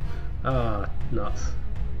 Ah, nuts.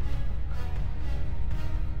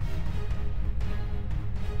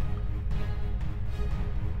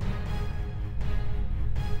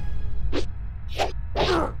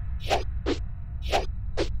 No!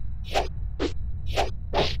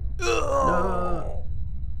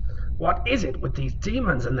 What is it with these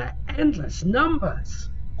demons and their endless numbers?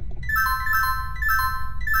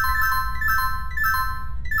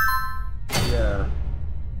 Yeah,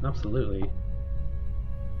 absolutely.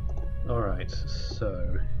 Alright,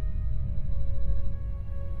 so...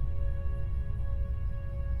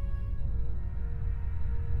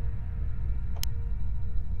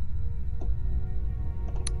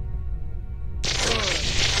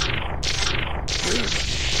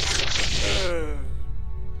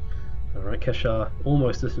 Alright, Keshar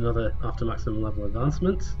almost at another after maximum level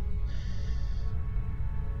advancement.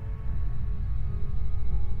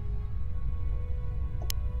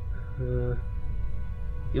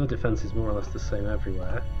 Your defense is more or less the same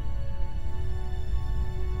everywhere.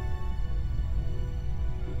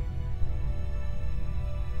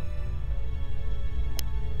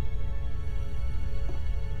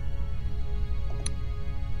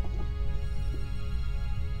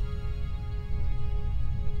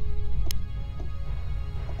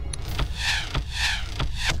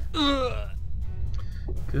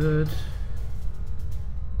 Good.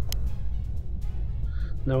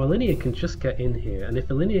 Now Alinea can just get in here, and if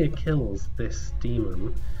Alinea kills this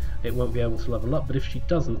demon, it won't be able to level up, but if she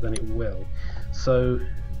doesn't, then it will. So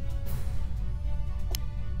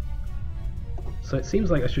it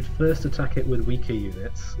seems like I should first attack it with weaker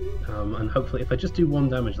units, and hopefully if I just do 1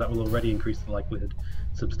 damage, that will already increase the likelihood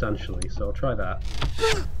substantially, so I'll try that.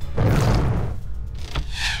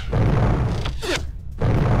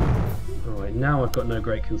 Alright, now I've got no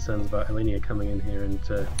great concerns about Alinea coming in here and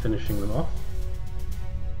finishing them off.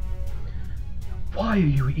 Why are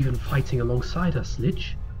you even fighting alongside us,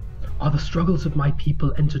 Lich? Are the struggles of my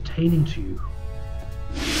people entertaining to you?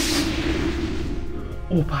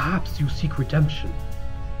 Or perhaps you seek redemption,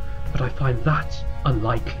 but I find that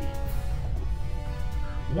unlikely.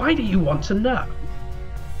 Why do you want to know?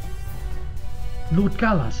 Lord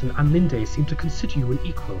Gallas and Anlinde seem to consider you an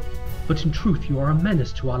equal, but in truth you are a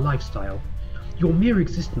menace to our lifestyle. Your mere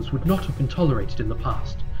existence would not have been tolerated in the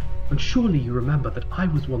past, and surely you remember that I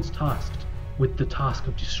was once tasked with the task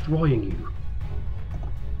of destroying you.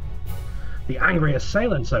 The angry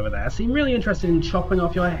assailants over there seem really interested in chopping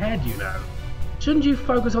off your head, you know. Shouldn't you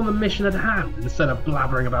focus on the mission at hand instead of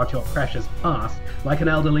blabbering about your precious past like an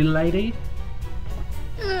elderly lady?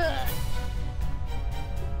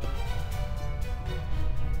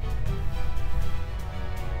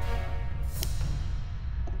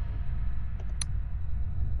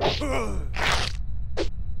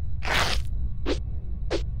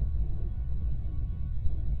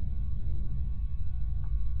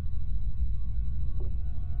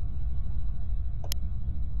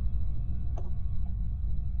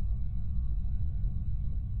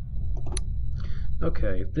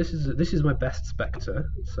 Okay, this is my best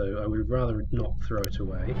Spectre, so I would rather not throw it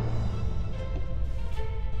away.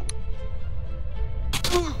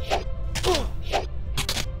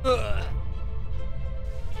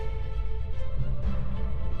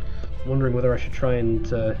 Wondering whether I should try and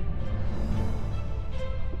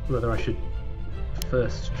whether I should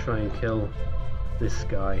first try and kill this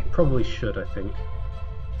guy. Probably should, I think.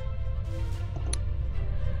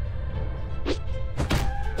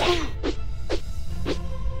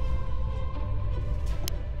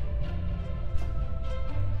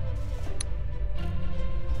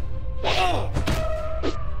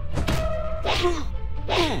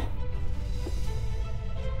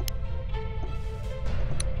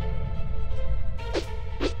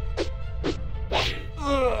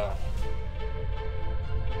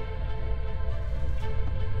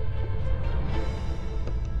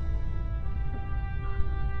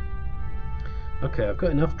 Okay, I've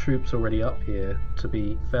got enough troops already up here to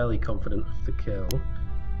be fairly confident of the kill.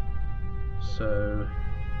 So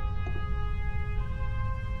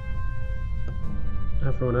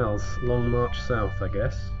everyone else, long march south, I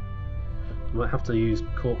guess. Might have to use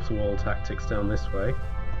corpse wall tactics down this way.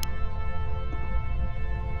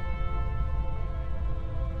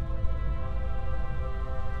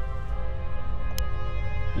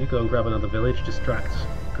 You go and grab another village, distract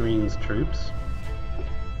Green's troops.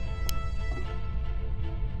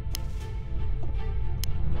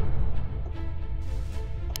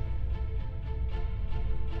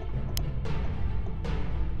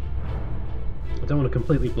 I don't want to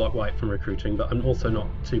completely block White from recruiting, but I'm also not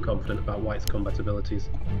too confident about White's combat abilities.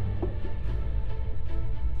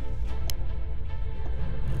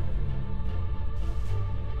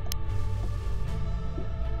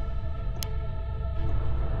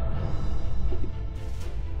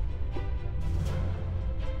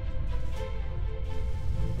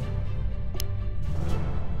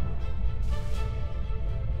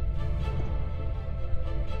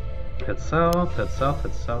 Head south, head south,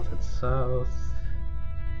 head south, head south.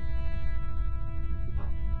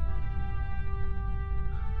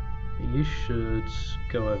 You should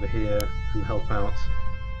go over here and help out,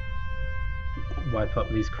 wipe up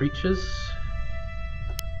these creatures.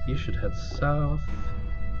 You should head south.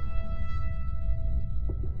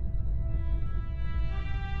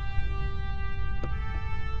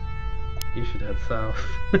 You should head south.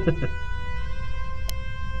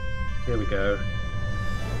 Here we go.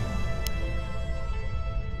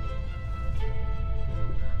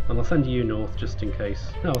 And I'll send you north just in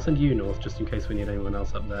case. No, I'll send you north just in case we need anyone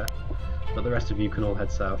else up there. But the rest of you can all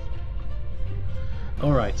head south.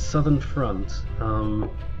 Alright, southern front.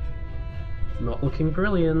 Not looking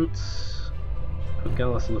brilliant. Put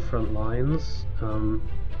Gallus on the front lines.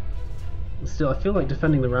 Still, I feel like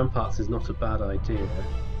defending the ramparts is not a bad idea.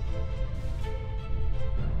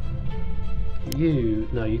 You...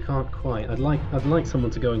 no, you can't quite. I'd like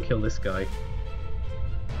someone to go and kill this guy.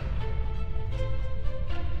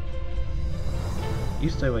 You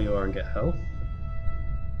stay where you are and get health.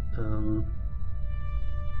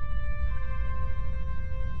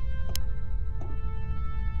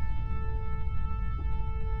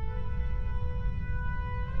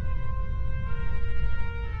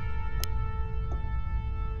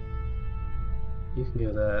 You can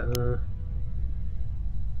go there.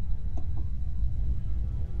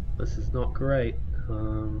 This is not great.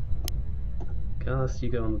 Gallus, you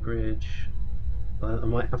go on the bridge. I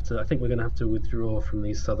might have to. I think we're going to have to withdraw from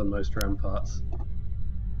these southernmost ramparts.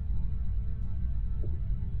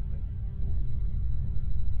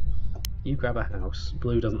 You grab a house.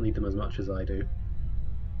 Blue doesn't need them as much as I do.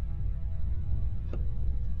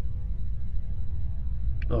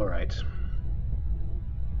 Alright.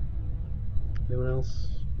 Anyone else?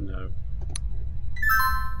 No.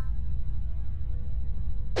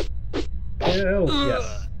 Kill!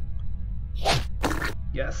 Yes.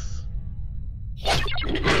 Yes.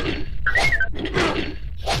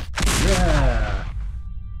 Yeah!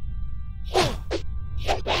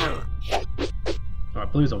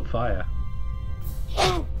 Alright, blue's on fire.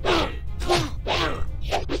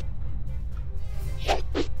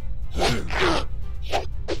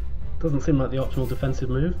 Doesn't seem like the optimal defensive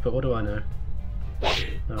move, but what do I know?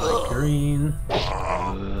 Alright, green.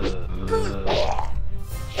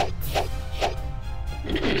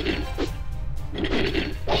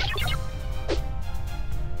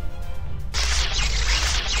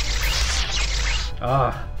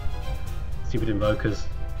 Ah, stupid invokers.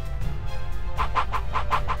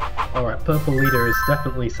 Alright, purple leader is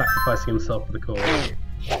definitely sacrificing himself for the cause.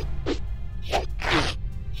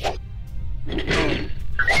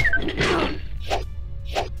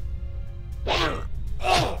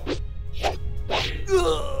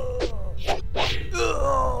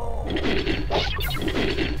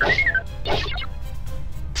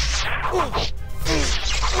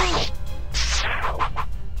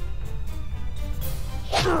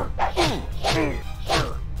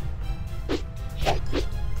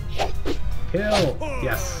 Kill!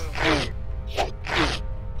 Yes.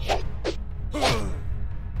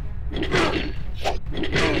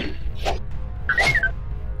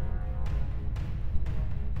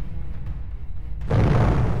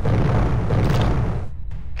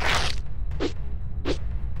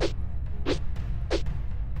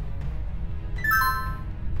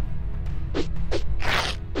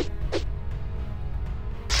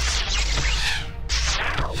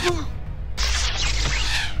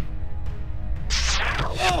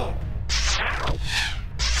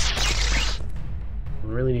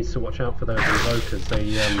 Really needs to watch out for those invokers. They,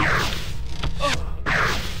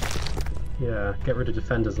 yeah, get rid of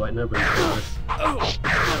defenders like nobody's business.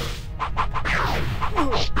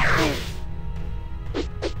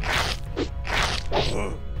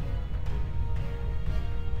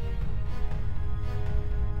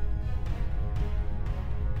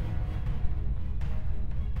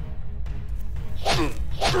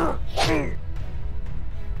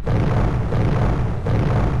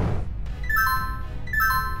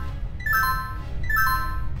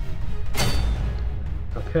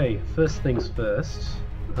 Okay, first things first.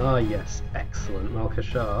 Ah yes, excellent.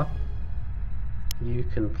 Malkashar, you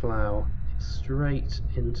can plough straight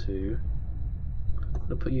into...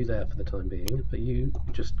 I'll put you there for the time being, but you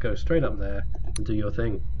just go straight up there and do your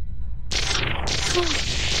thing.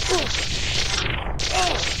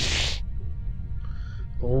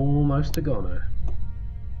 Almost a goner.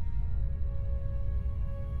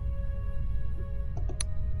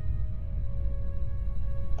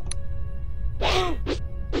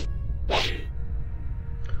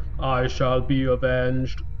 I shall be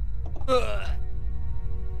avenged.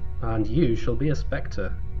 And you shall be a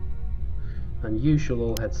spectre. And you shall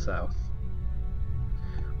all head south.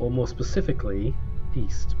 Or more specifically,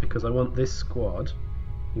 east, because I want this squad,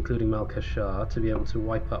 including Malkashar, to be able to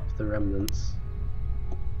wipe up the remnants.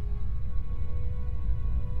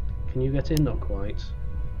 Can you get in? Not quite.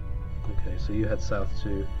 Okay, so you head south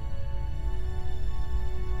to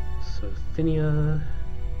Sothinia.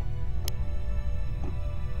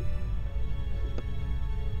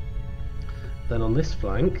 Then on this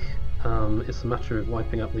flank, it's a matter of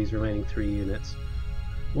wiping up these remaining 3 units.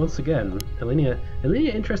 Once again, Elinia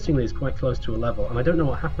interestingly is quite close to a level, and I don't know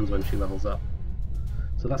what happens when she levels up.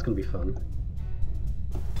 So that's going to be fun.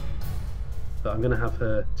 But I'm going to have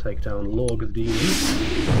her take down Lorg of Demons.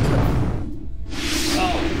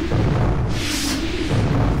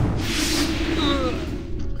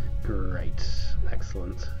 Great.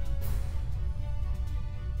 Excellent.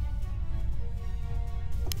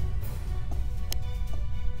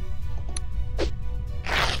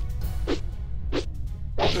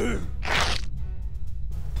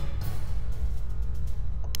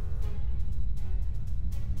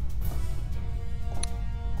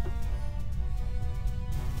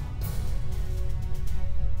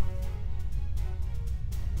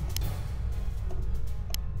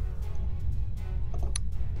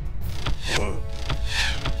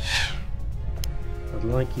 I'd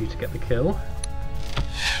like you to get the kill.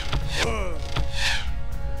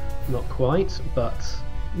 Not quite, but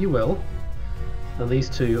you will. And these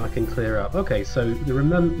two I can clear up. Okay, so the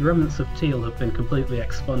remnants of Teal have been completely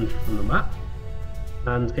expunged from the map,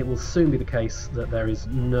 and it will soon be the case that there is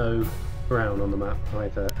no brown on the map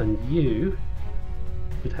either, and you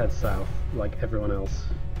should head south like everyone else.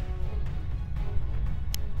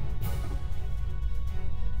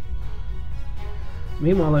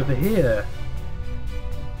 Meanwhile over here,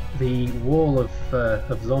 the wall of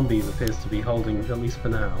zombies appears to be holding, at least for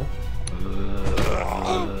now.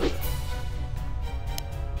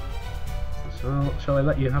 Shall I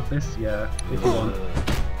let you have this? Yeah, if you want.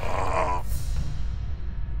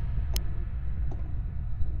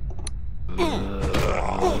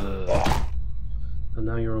 And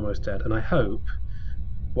now you're almost dead, and I hope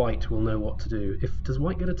White will know what to do. Does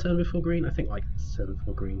White get a turn before green? I think White gets a turn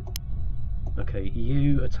before green. Okay,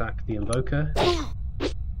 you attack the Invoker.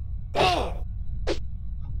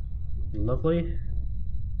 Lovely.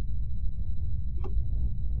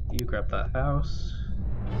 You grab that house.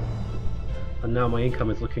 And now my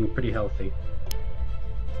income is looking pretty healthy.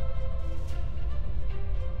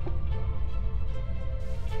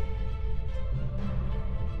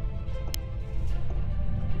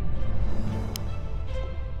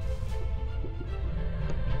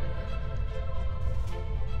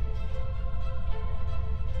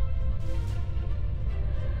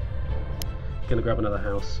 Gonna grab another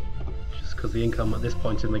house, just because the income at this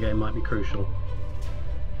point in the game might be crucial.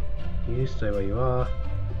 You stay where you are.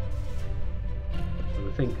 And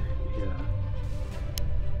I think, yeah.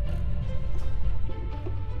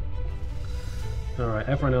 Alright,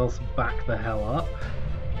 everyone else back the hell up.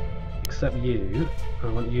 Except you. I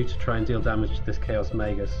want you to try and deal damage to this Chaos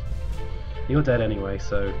Magus. You're dead anyway,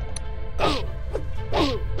 so might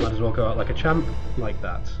as well go out like a champ, like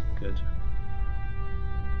that. Good.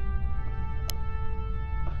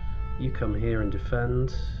 You come here and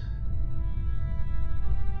defend.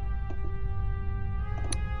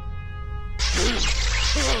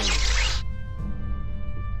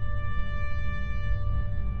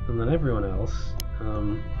 And then everyone else,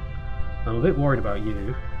 I'm a bit worried about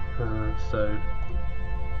you, so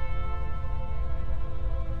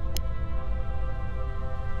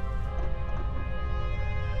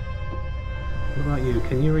what about you?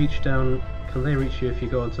 Can you reach down? Can they reach you if you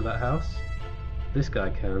go onto that house? This guy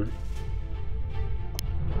can.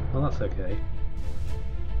 Well, that's okay.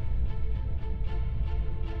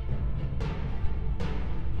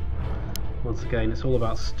 Once again, it's all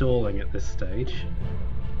about stalling at this stage.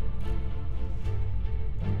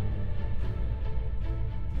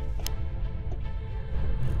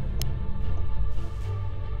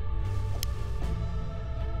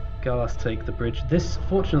 Galas take the bridge.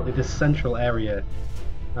 Fortunately, this central area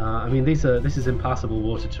I mean, this is impassable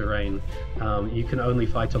water terrain. You can only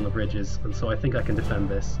fight on the bridges, and so I think I can defend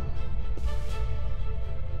this.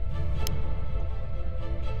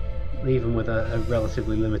 Even with a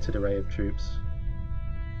relatively limited array of troops.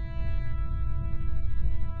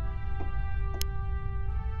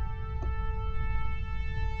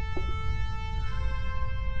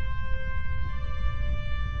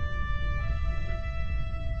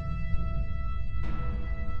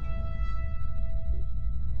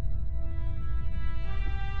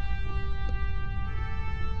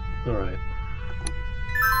 Alright.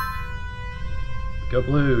 Go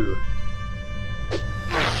blue!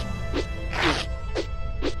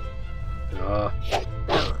 Ah.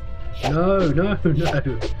 No, no, no! You got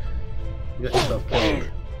yourself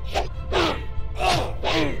killed.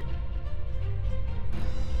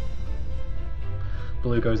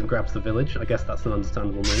 Blue goes and grabs the village. I guess that's an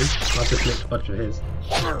understandable move. I've just nicked a bunch of his.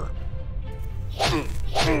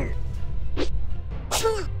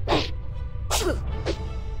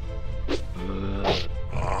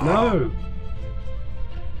 No!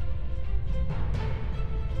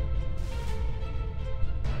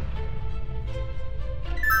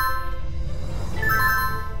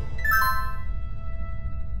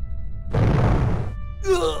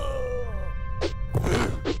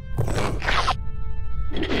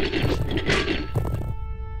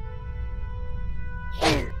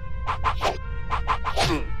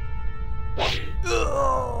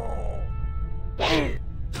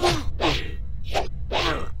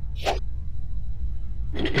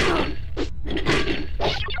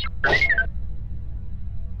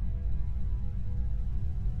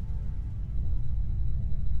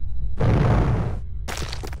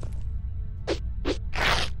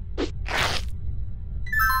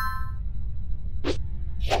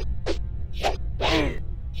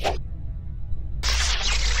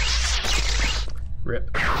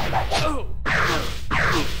 Rip.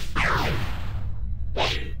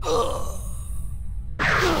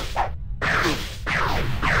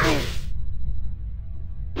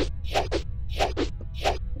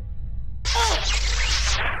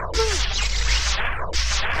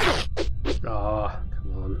 Ah,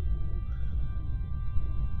 come on.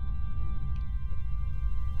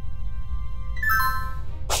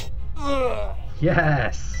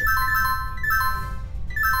 Yes!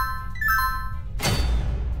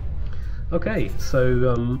 Okay,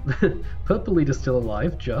 so purple leader's still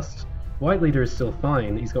alive, just. White leader is still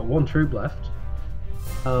fine, he's got one troop left.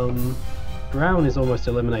 Brown is almost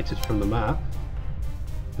eliminated from the map.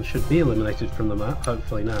 Or should be eliminated from the map,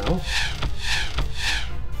 hopefully now.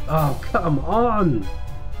 Oh, come on!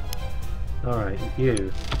 Alright,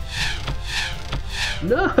 you.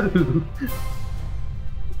 No!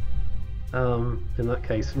 In that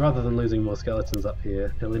case, rather than losing more skeletons up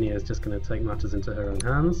here, Elinia is just going to take matters into her own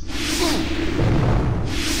hands.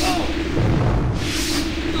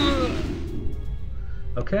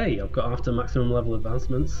 Okay, I've got after maximum level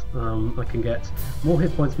advancements. I can get more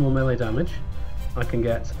hit points, more melee damage. I can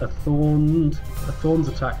get a thorn's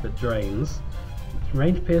attack that drains.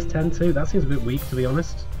 Range pierce 10 too, that seems a bit weak to be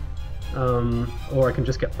honest. Or I can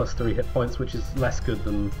just get plus 3 hit points, which is less good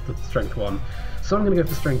than the strength 1. So I'm going to go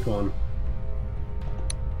for strength 1.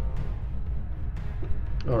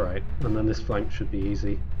 Alright, and then this flank should be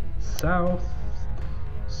easy. Southwards.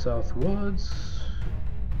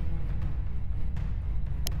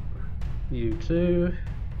 You too.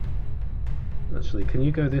 Actually, can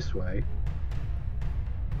you go this way?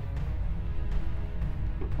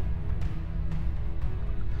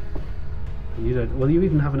 You don't. Well, you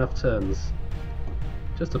even have enough turns.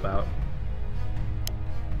 Just about.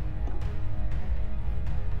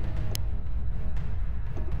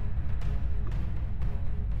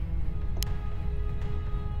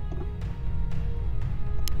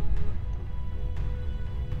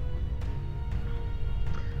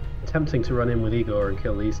 Tempting to run in with Igor and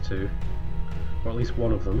kill these two, or at least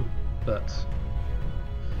one of them, but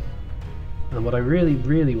and what I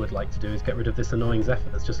really would like to do is get rid of this annoying Zephyr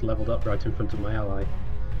that's just leveled up right in front of my ally.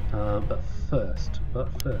 But first, oh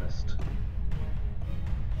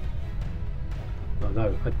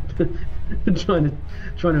no, I'm trying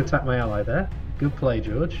to attack my ally there. Good play,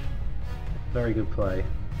 George. Very good play.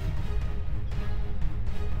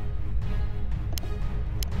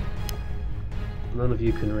 None of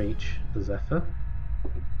you can reach the Zephyr.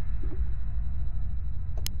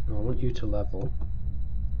 I want you to level.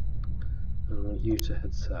 I want you to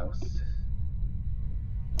head south.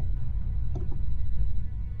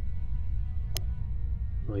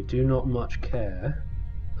 I do not much care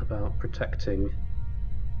about protecting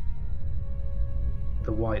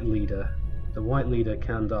the white leader. The white leader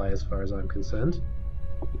can die as far as I'm concerned.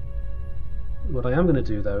 What I am going to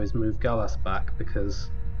do though is move Galas back because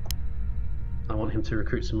I want him to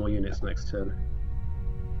recruit some more units next turn.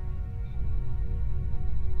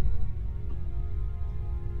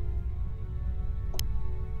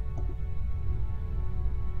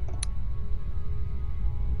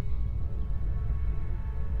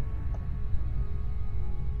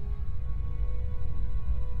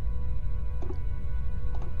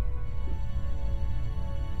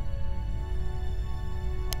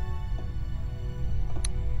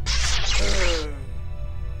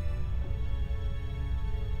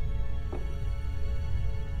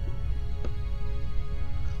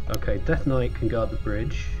 Okay, Death Knight can guard the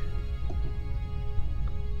bridge.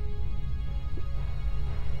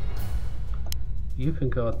 You can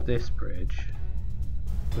guard this bridge.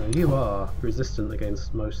 Now you are resistant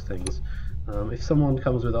against most things. If someone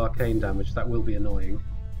comes with arcane damage, that will be annoying.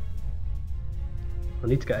 I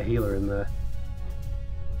need to get a healer in there.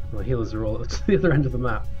 My healers are all at the other end of the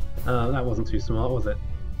map. That wasn't too smart, was it?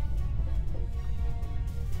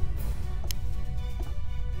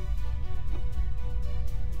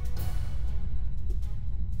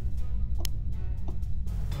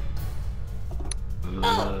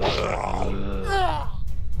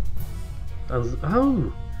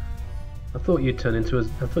 Oh! I thought you'd turn into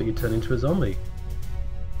a zombie.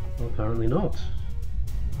 Well, apparently not.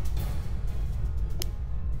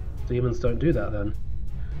 Demons don't do that then.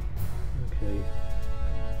 Okay.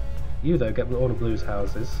 You though, get one of Blue's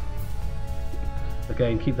houses.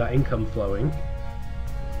 Again, keep that income flowing.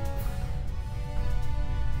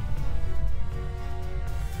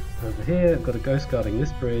 Over here, I've got a ghost guarding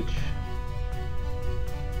this bridge.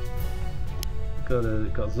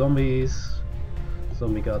 Got zombies.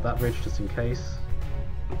 Zombie guard that bridge just in case.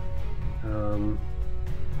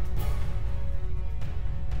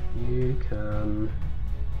 You can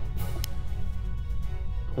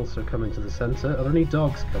also come into the centre. Are there any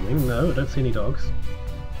dogs coming? No, I don't see any dogs.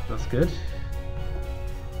 That's good.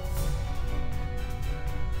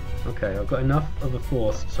 Okay, I've got enough of a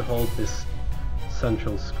force to hold this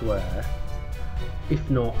central square, if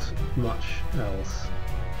not much else.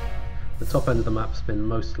 The top end of the map's been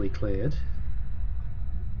mostly cleared.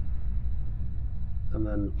 And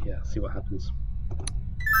then, yeah, see what happens.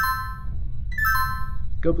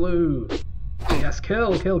 Go Blue! Yes,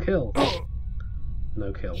 kill, kill, kill!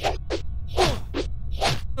 No kill.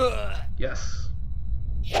 Yes!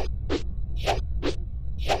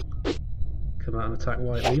 Come out and attack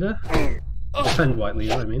White Leader. Defend White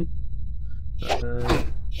Leader, I mean. That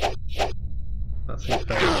seems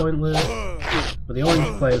fairly pointless. But the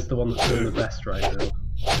orange player is the one that's doing the best right now.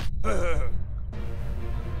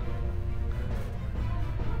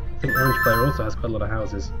 I think orange player also has quite a lot of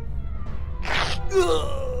houses.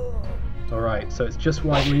 Alright, so it's just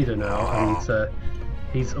White Leader now, and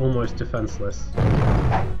he's almost defenseless.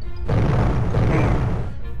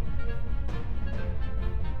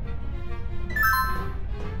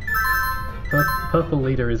 Purple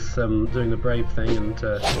Leader is doing the brave thing and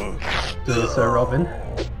doing a Sir Robin.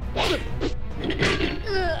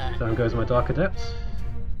 Down goes my Dark Adept.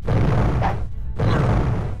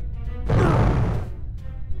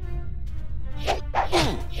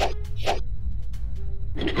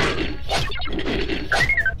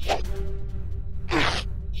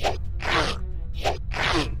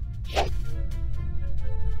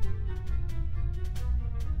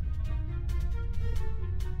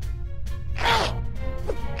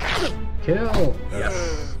 Kill!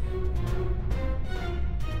 Yes!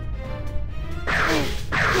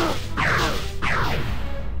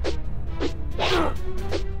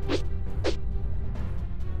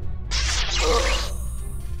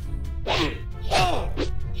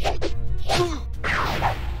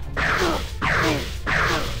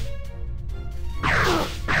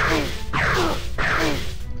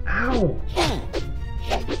 Ow!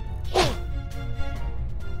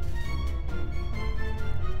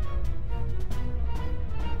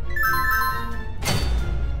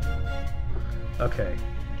 Okay,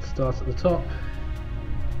 start at the top.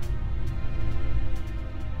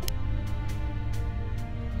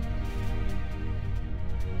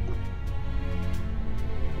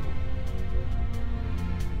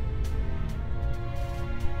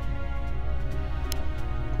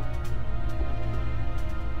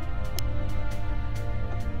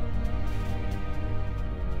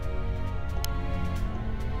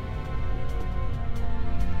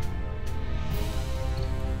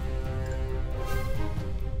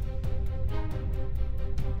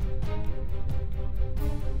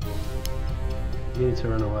 You need to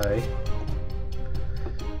run away.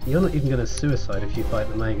 You're not even going to suicide if you fight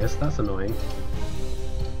the Magus, that's annoying.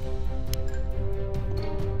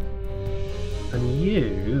 And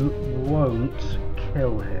you won't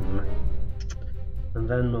kill him. And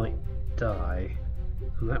then might die.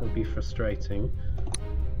 And that would be frustrating.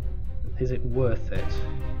 Is it worth it?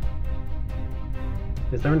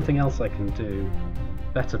 Is there anything else I can do?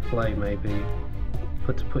 Better play, maybe.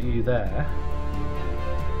 To put you there.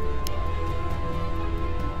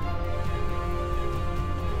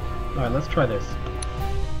 Alright, let's try this.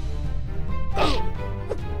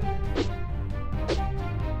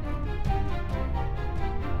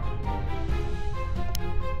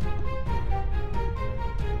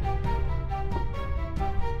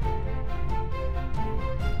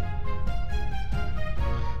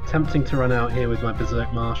 Tempting to run out here with my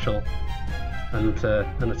Berserk Marshal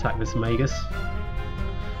and attack this Magus,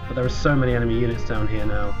 but there are so many enemy units down here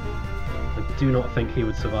now. I do not think he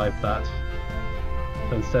would survive that.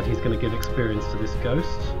 So instead he's going to give experience to this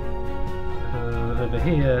Ghost. Over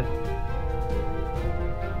here...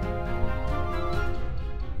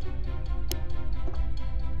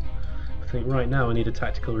 I think right now I need a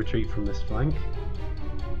tactical retreat from this flank.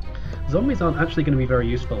 Zombies aren't actually going to be very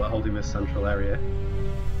useful at holding this central area.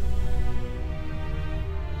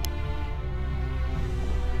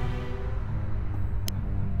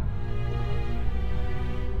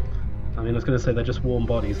 I mean, I was going to say they're just warm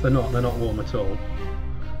bodies. They're not warm at all.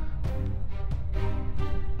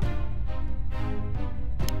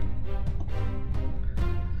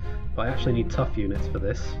 But I actually need tough units for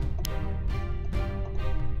this.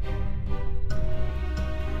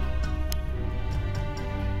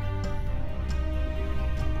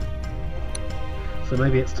 So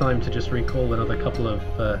maybe it's time to just recall another couple of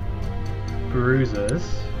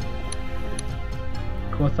bruisers.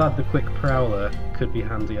 Quothad the Quick Prowler could be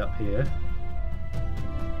handy up here.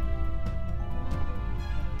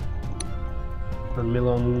 And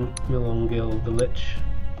Milongil the Lich.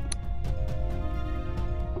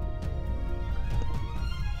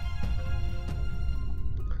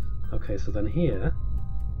 Okay, so then here...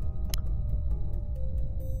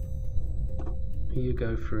 You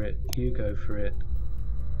go for it, you go for it.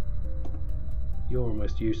 You're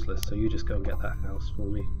almost useless, so you just go and get that house for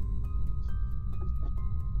me.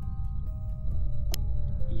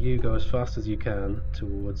 You go as fast as you can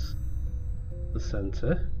towards the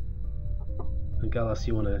centre. And Galas,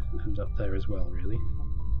 you want to end up there as well, really.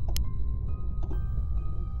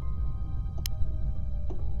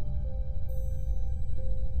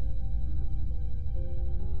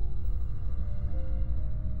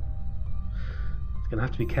 It's going to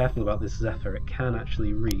have to be careful about this Zephyr. It can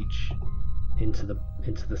actually reach into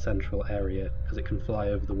the central area because it can fly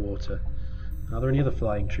over the water. Are there any other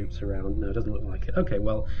flying troops around? No, it doesn't look like it. Okay,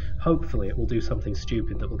 well, hopefully it will do something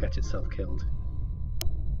stupid that will get itself killed.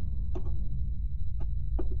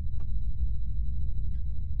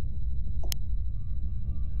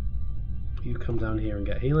 You come down here and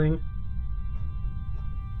get healing.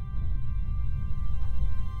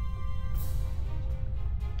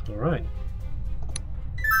 Alright.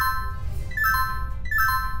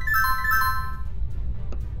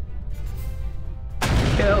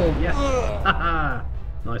 Kill! Yes! Haha!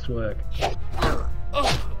 Nice work.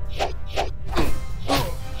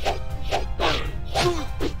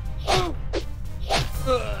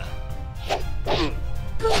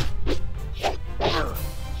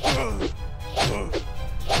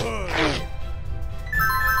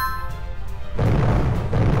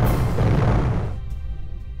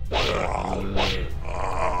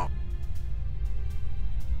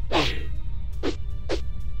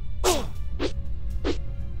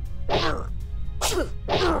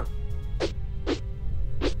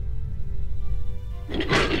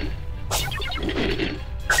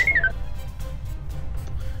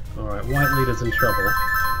 Alright, White Leader's in trouble.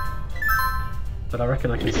 But I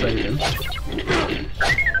reckon I can save him.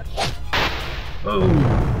 Boom!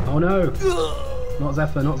 Oh no! Not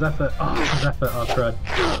Zephyr, not Zephyr! Oh, Zephyr, oh crud.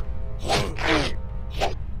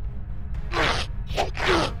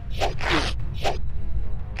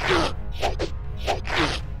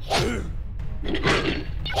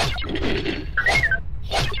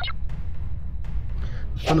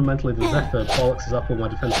 Fundamentally, the Zephyr bollocks up all my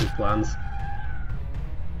defensive plans.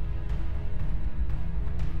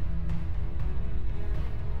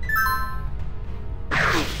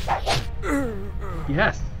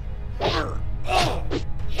 Yes! Uh-oh.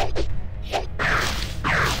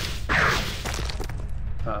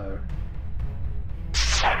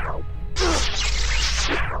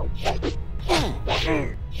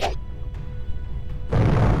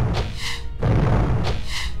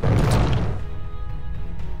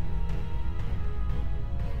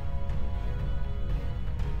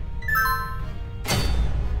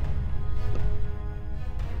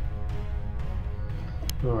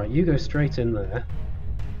 Alright, you go straight in there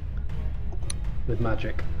with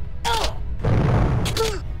magic.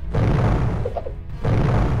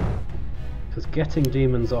 Because getting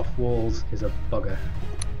demons off walls is a bugger.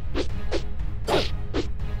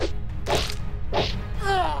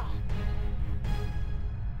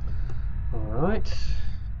 Alright.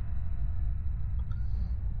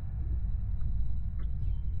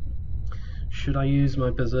 Should I use my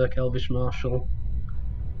Berserk Elvish Marshal?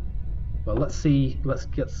 Well, let's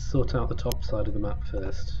sort out the top side of the map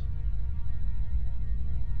first.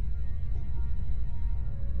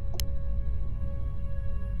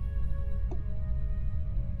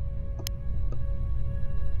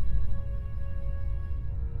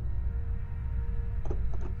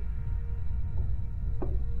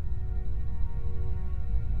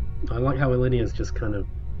 I like how Elenia's just kind of...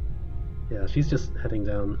 yeah, she's just heading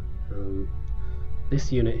down.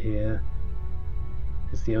 This unit here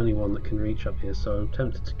is the only one that can reach up here, so I'm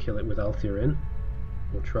tempted to kill it with Althea in.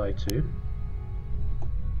 Or try to.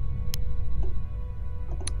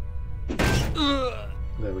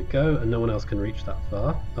 There we go, and no one else can reach that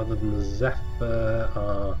far, other than the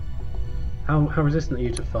Zephyr. How resistant are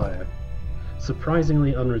you to fire?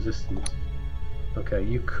 Surprisingly unresistant. Okay,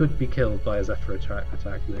 you could be killed by a Zephyr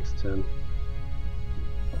attack next turn.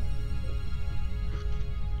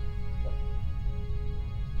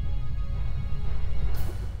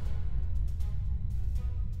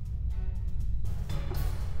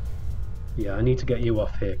 Yeah, I need to get you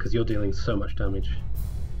off here because you're dealing so much damage.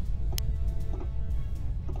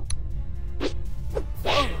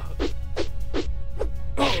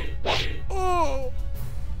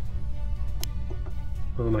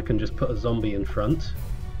 And I can just put a zombie in front.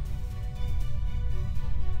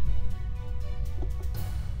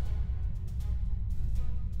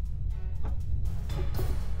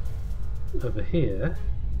 Over here,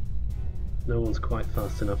 no one's quite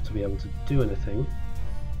fast enough to be able to do anything.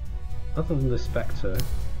 Other than the Spectre,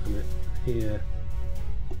 and it here.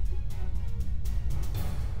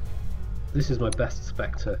 This is my best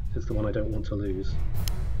Spectre. It's the one I don't want to lose.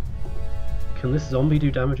 Can this zombie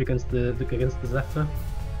do damage against the Zephyr?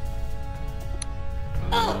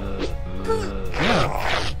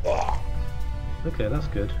 Yeah. Okay, that's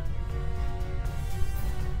good.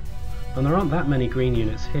 And there aren't that many green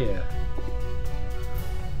units here,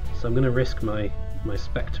 so I'm going to risk my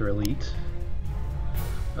Spectre elite.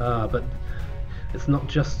 But it's not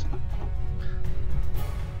just...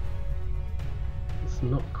 it's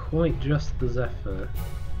not quite just the Zephyr.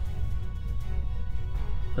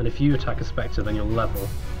 And if you attack a Spectre, then you'll level.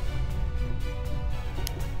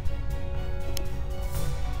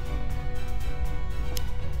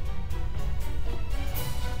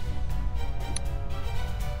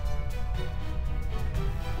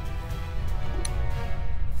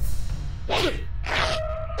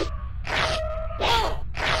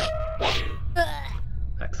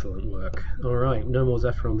 Excellent work. Alright, no more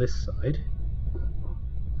Zephyr on this side.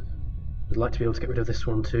 I'd like to be able to get rid of this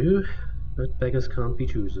one too, but beggars can't be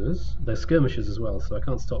choosers. They're skirmishers as well, so I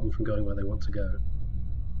can't stop them from going where they want to go.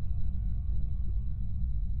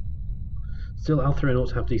 Still, Althea ought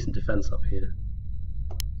to have decent defense up here.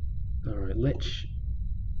 Alright, Lich.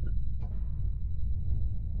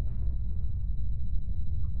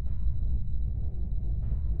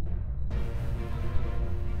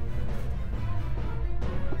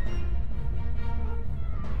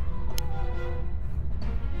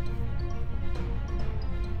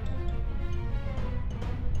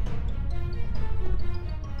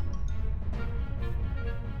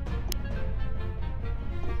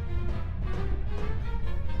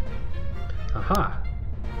 Aha!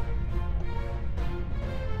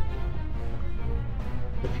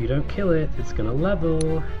 If you don't kill it, it's gonna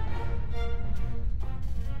level. And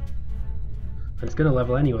it's gonna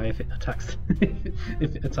level anyway if it attacks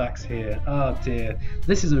if it attacks here. Oh dear.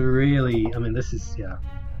 This is a really, I mean this is, yeah.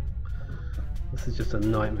 This is just a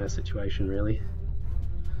nightmare situation really.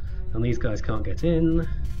 And these guys can't get in.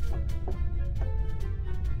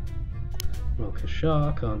 Well,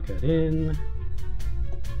 Kashar can't get in.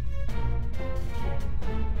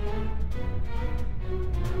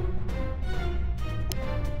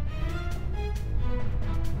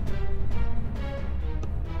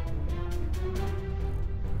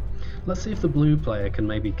 Let's see if the blue player can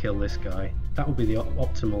maybe kill this guy. That would be the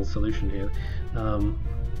optimal solution here.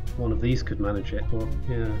 One of these could manage it, or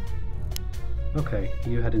yeah. Okay,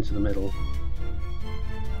 you head into the middle.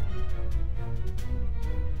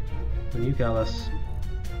 And you, Gallus,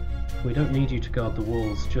 we don't need you to guard the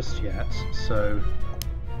walls just yet, so...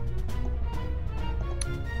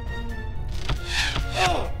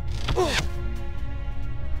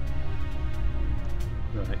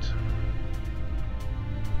 Right.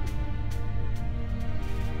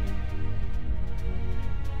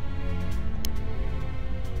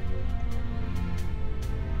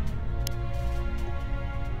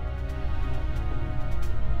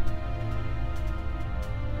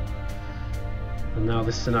 And now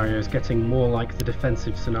this scenario is getting more like the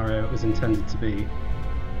defensive scenario it was intended to be.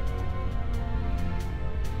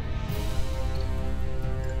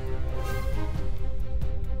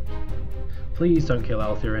 Please don't kill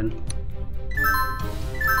Althurin.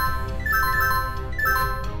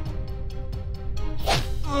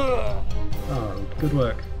 Oh, good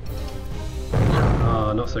work.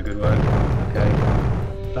 Oh, not so good work. Okay.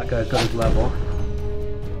 That guy's got his level.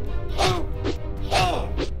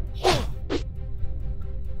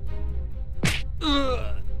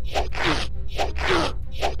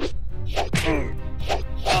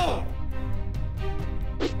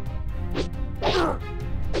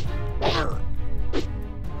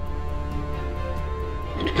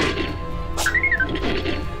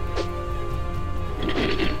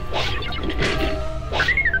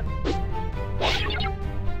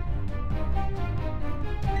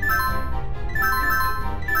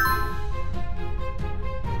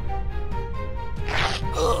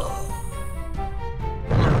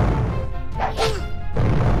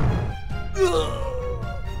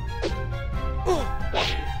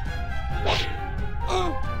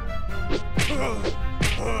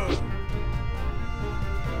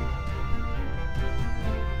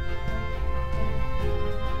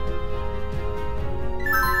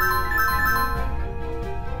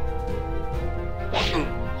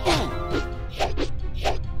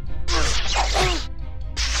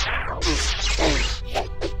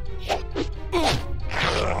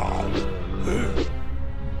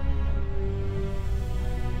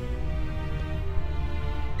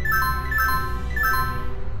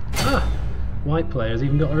 White players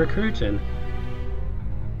even got a recruit in.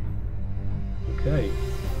 Okay,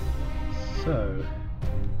 so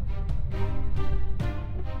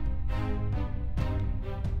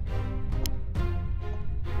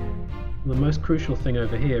the most crucial thing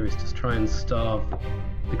over here is to try and starve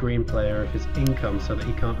the green player of his income so that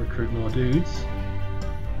he can't recruit more dudes.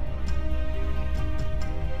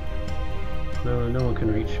 No one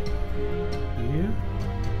can reach you.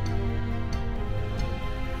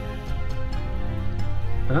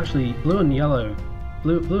 And actually, blue and yellow,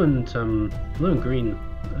 blue and green,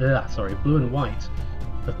 blue and white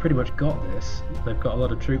have pretty much got this. They've got a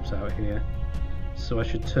lot of troops out here, so I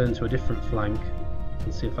should turn to a different flank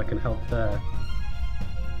and see if I can help there.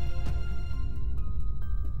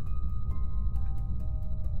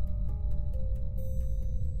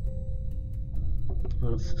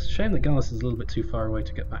 Well, it's a shame that Gallus is a little bit too far away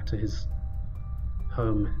to get back to his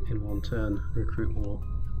home in one turn, recruit more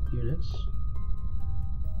units.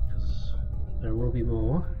 There will be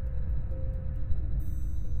more.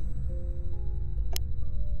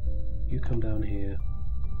 You come down here.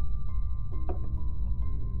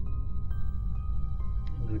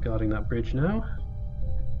 We're guarding that bridge now.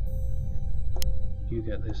 You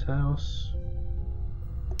get this house.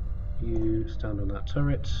 You stand on that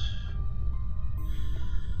turret.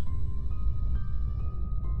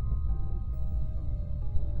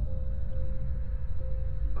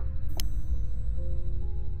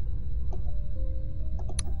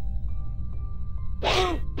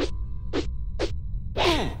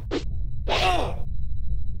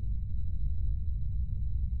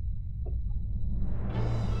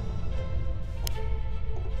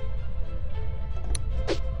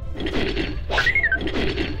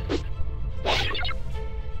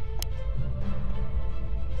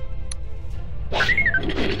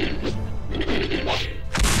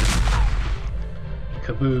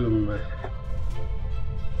 Kaboom.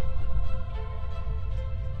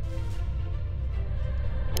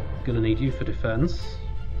 Gonna need you for defense.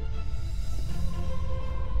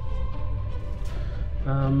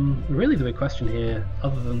 Really the big question here,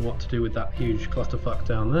 other than what to do with that huge clusterfuck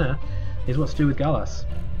down there, is what to do with Gallus.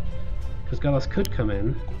 Because Gallus could come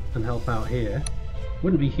in and help out here.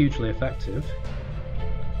 Wouldn't be hugely effective.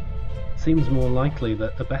 Seems more likely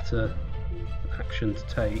that a better action to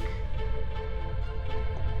take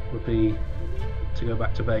would be to go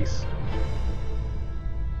back to base.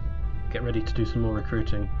 Get ready to do some more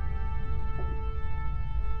recruiting.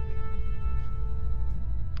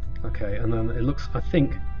 Okay, and then it looks, I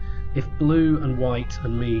think, if blue and white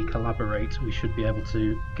and me collaborate, we should be able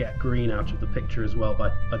to get green out of the picture as well by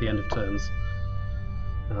the end of turns.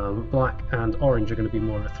 Black and orange are going to be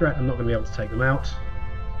more of a threat. I'm not going to be able to take them out.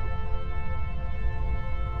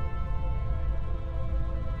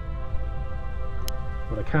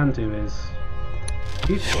 What I can do is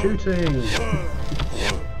keep shooting!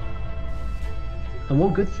 And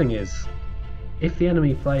one good thing is, if the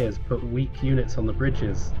enemy players put weak units on the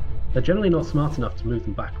bridges, they're generally not smart enough to move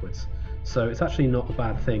them backwards. So it's actually not a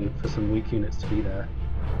bad thing for some weak units to be there.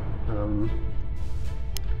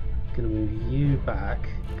 Gonna move you back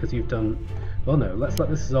because you've done. Well, no. Let's let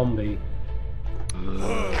this zombie.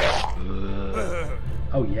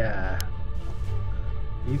 Oh yeah.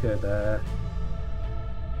 You go there.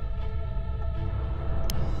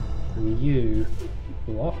 And you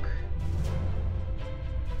block.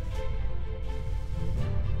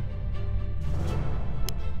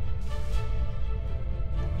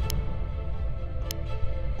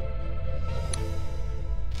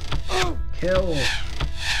 Kill!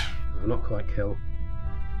 No, not quite kill.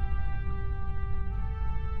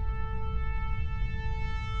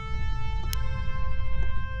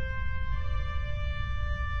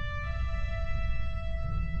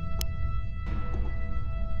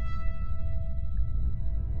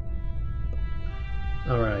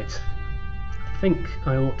 Alright. I think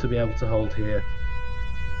I ought to be able to hold here.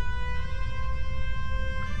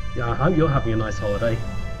 Yeah, I hope you're having a nice holiday,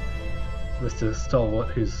 Mr. Stalwart,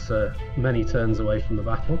 who's many turns away from the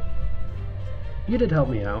battle. You did help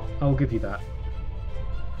me out, I'll give you that.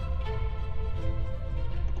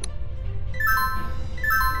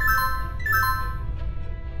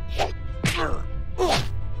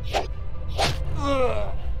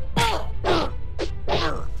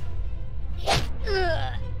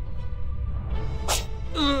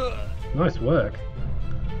 Nice work.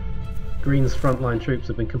 Green's frontline troops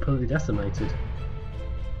have been completely decimated.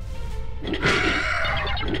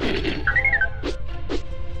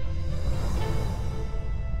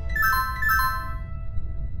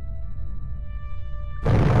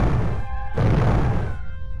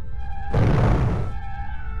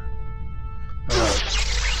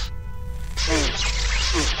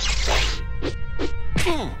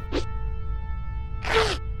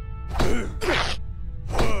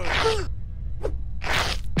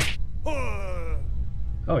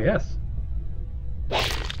 Oh yes.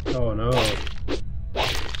 Oh no.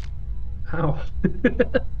 Ow.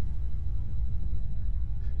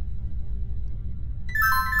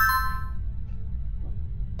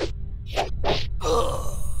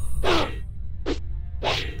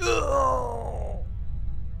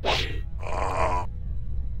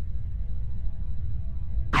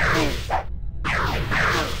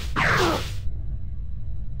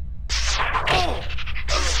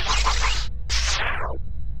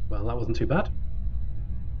 Well, that wasn't too bad.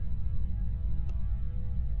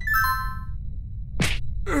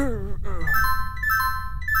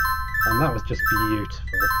 And that was just beautiful.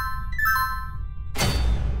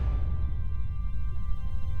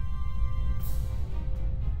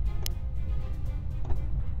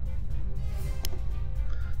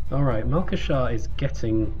 Alright, Malkashar is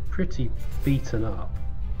getting pretty beaten up.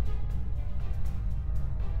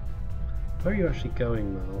 Where are you actually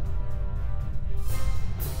going, Mal?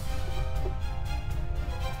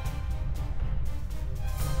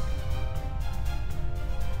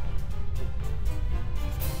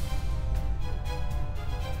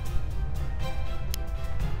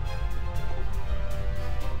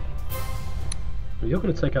 Well, you're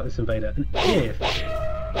going to take out this invader, and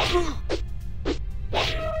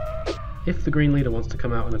if the Green Leader wants to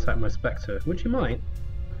come out and attack my Spectre, which he might,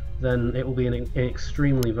 then it will be in an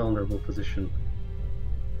extremely vulnerable position.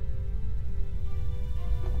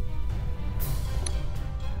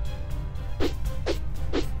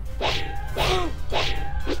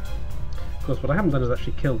 Of course, what I haven't done is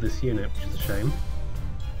actually killed this unit, which is a shame.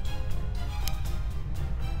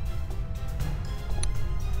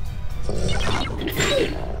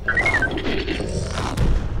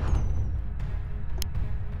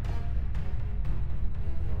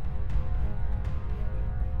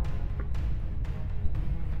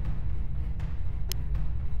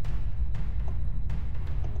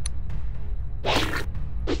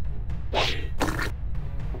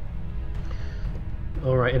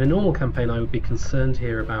 Alright, in a normal campaign I would be concerned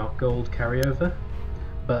here about gold carryover,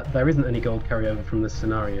 but there isn't any gold carryover from this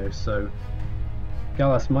scenario, so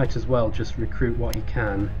Gallas might as well just recruit what he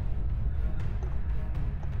can.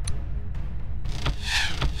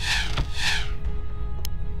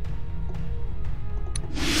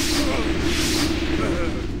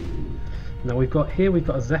 Now we've got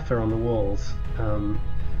a Zephyr on the walls, and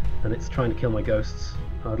it's trying to kill my ghosts.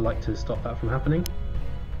 I'd like to stop that from happening.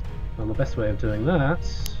 And the best way of doing that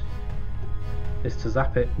is to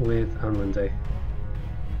zap it with Anlinde.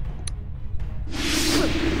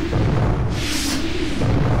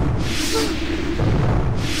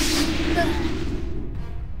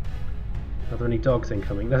 Are there any dogs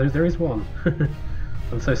incoming? There is one.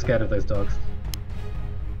 I'm so scared of those dogs.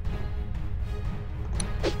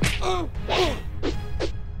 Oh,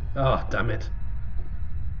 damn it.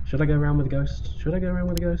 Should I go around with the ghost? Should I go around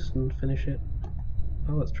with the ghost and finish it?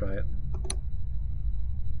 Oh, let's try it.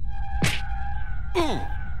 Oh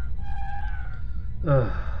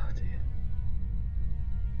dear.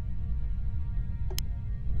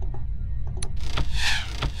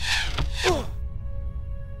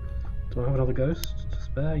 Do I have another ghost to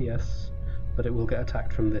spare? Yes. But it will get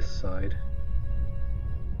attacked from this side.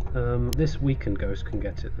 This weakened ghost can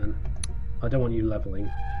get it then. I don't want you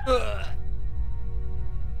leveling.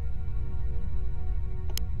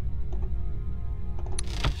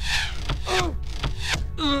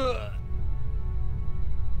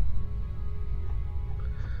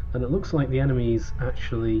 And it looks like the enemies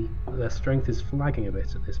actually, their strength is flagging a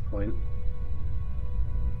bit at this point.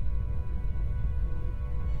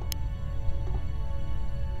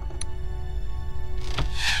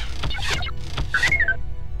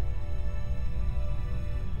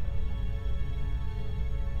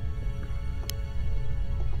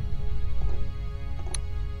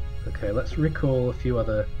 Okay, let's recall a few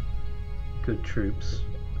other good troops,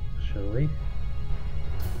 shall we?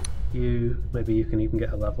 You, maybe you can even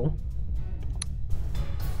get a level.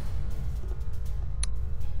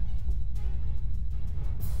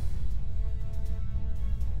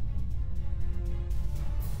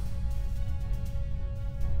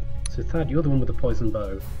 So Thad, you're the one with the poison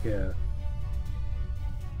bow, yeah.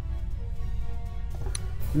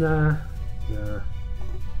 Nah.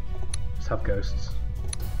 Just have ghosts.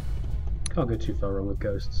 Can't go too far wrong with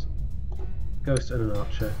ghosts. Ghost and an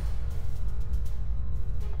archer.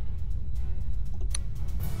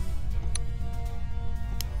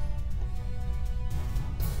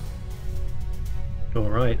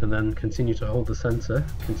 Alright, and then continue to hold the centre,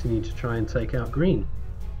 continue to try and take out green.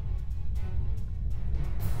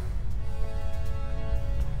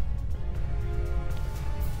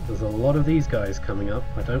 There's a lot of these guys coming up,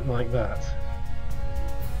 I don't like that.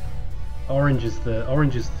 Orange is the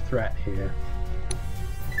threat here.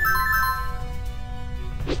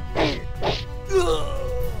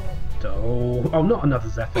 Oh, not another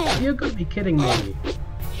Zephyr. You're gonna be kidding me.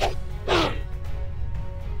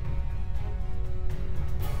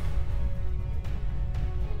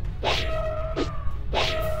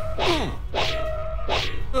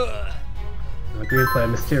 Our green player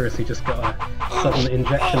mysteriously just got a sudden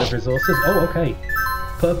injection of resources. Oh, okay.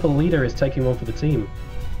 Purple leader is taking one for the team.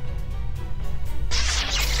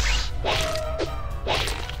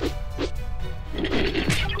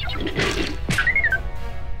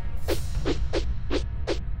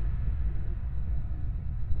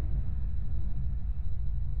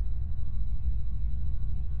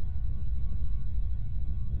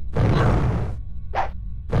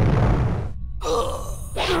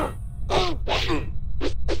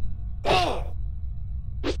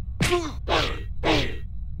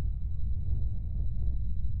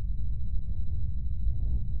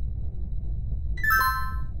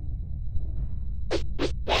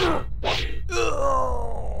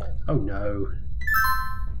 Oh no.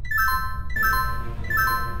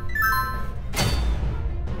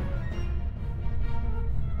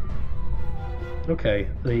 Okay,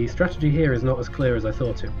 the strategy here is not as clear as I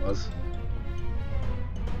thought it was.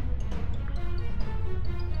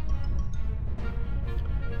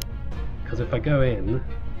 Because if I go in,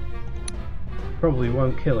 probably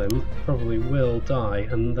won't kill him, probably will die,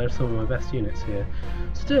 and there's some of my best units here.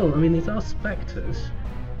 Still, I mean, these are spectres.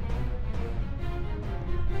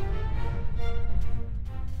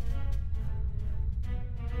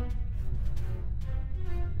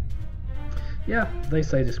 Yeah, they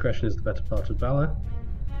say discretion is the better part of valor,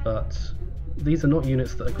 but these are not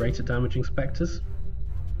units that are great at damaging spectres.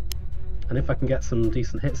 And if I can get some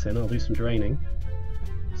decent hits in, I'll do some draining.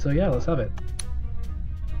 So yeah, let's have it.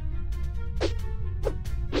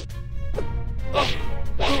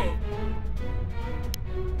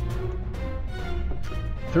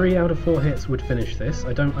 Three out of 4 hits would finish this.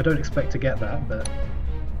 I don't expect to get that, but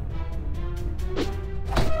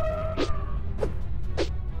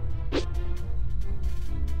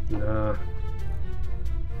nah.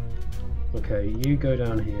 Okay, you go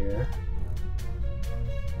down here.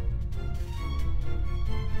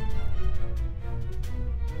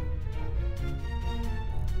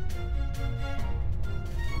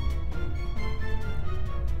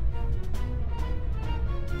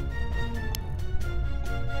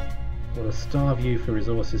 I want to starve you for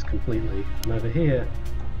resources completely. And over here,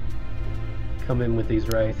 come in with these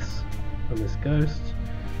wraiths and this ghost.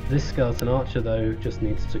 This skeleton archer though just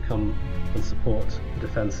needs to come and support the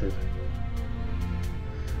defensive.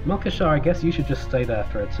 Malkashar, I guess you should just stay there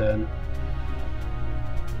for a turn.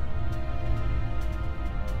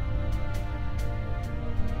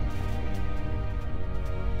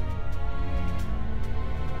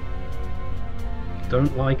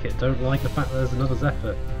 Don't like it, don't like the fact that there's another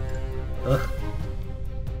Zephyr. Ugh.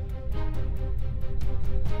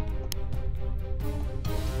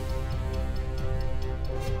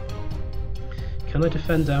 Can I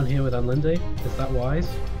defend down here with Anlinde? Is that wise?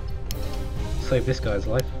 Save this guy's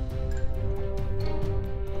life.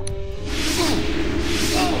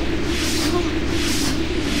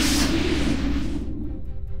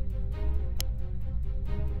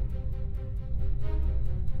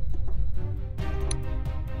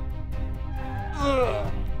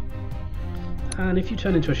 And if you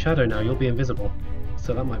turn into a shadow now, you'll be invisible.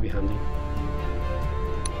 So that might be handy.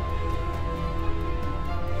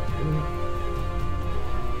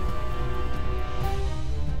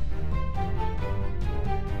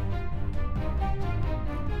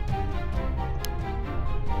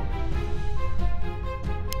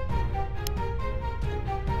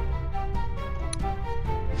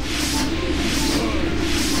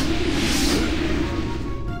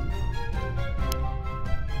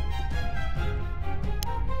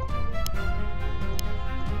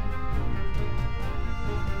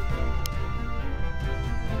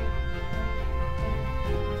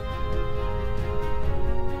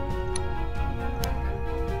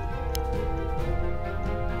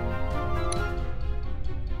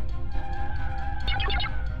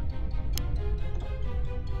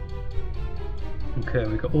 Okay,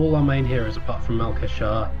 we've got all our main heroes apart from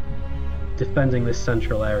Malkashar defending this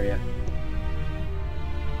central area.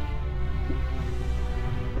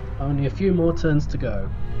 Only a few more turns to go.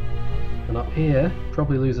 And up here,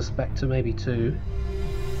 probably lose a Spectre, maybe two.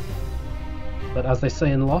 But as they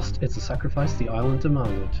say in Lost, it's a sacrifice the island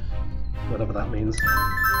demanded. Whatever that means.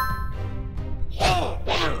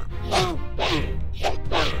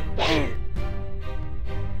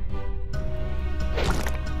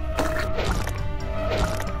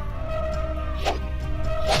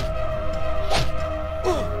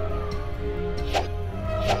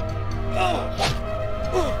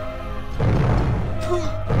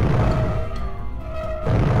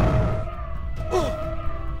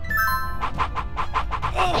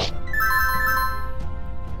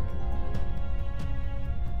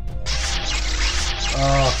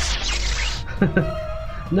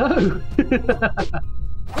 No!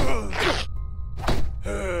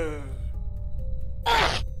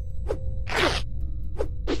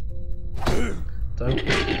 Don't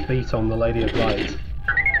beat on the Lady of Light.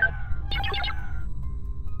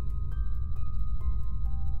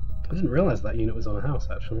 I didn't realise that unit was on a house,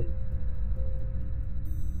 actually.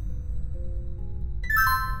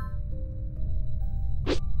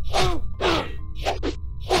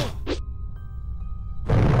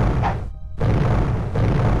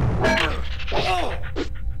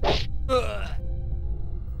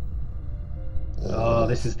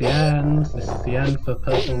 This is the end. This is the end for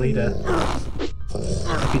Purple Leader.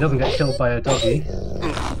 If he doesn't get killed by a doggy.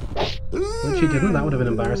 Which he didn't, that would have been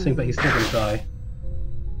embarrassing, but he's still gonna die.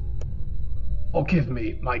 Forgive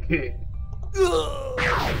me, my king.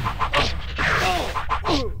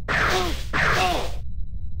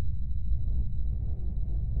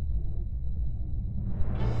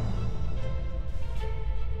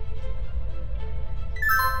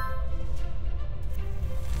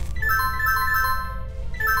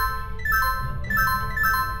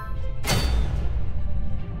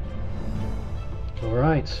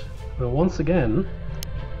 Alright, well once again...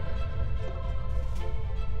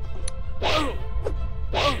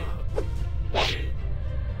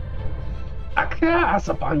 A curse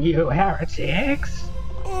upon you, heretics!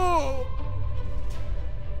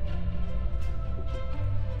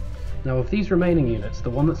 Now of these remaining units, the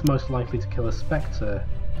one that's most likely to kill a Spectre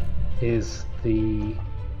is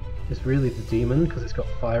really the Demon, because it's got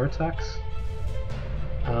fire attacks.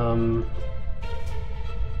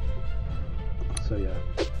 So yeah.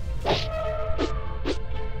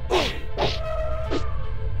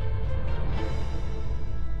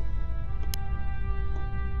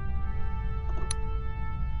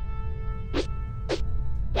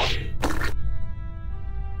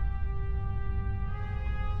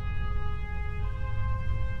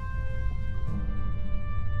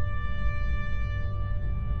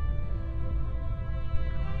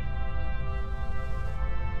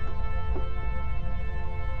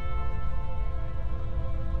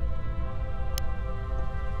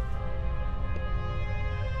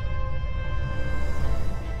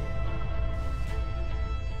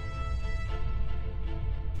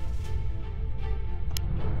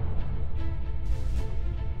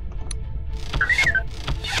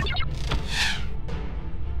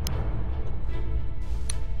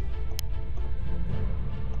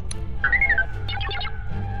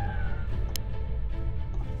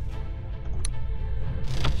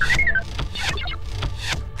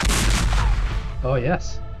 Oh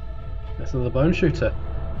yes, this is the bone shooter.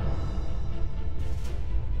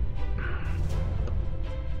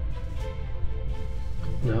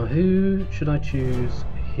 Now, who should I choose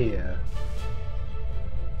here?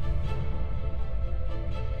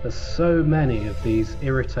 There's so many of these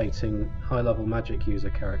irritating high-level magic user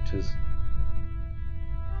characters.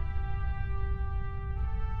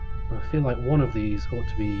 I feel like one of these ought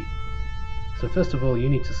to be... So first of all, you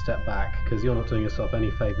need to step back, because you're not doing yourself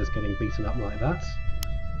any favours getting beaten up like that.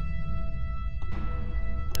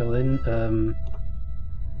 Helen,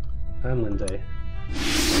 and Lindy.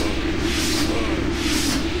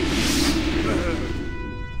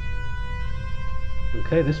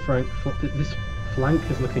 Okay, this flank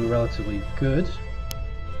is looking relatively good.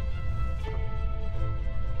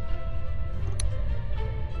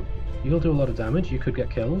 You'll do a lot of damage, you could get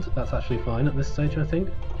killed. That's actually fine at this stage, I think.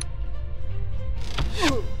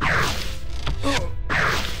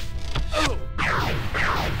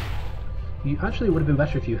 You actually would have been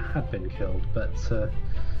better if you had been killed, but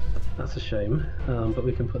that's a shame. But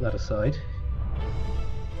we can put that aside.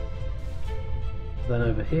 Then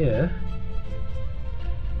over here,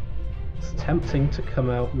 it's tempting to come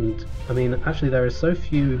out and... I mean, actually there are so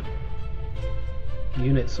few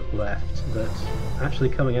units left that actually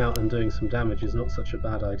coming out and doing some damage is not such a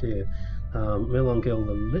bad idea. Milongil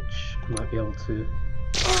the Lich might be able to...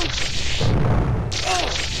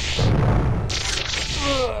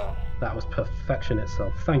 That was perfection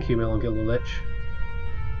itself. Thank you, Milongil the Lich.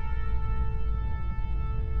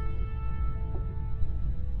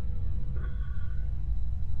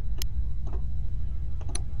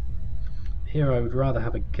 Here I would rather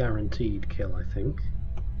have a guaranteed kill, I think.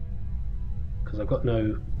 Because I've got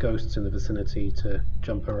no ghosts in the vicinity to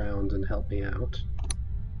jump around and help me out.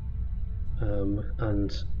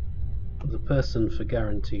 And the person for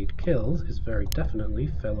guaranteed kills is very definitely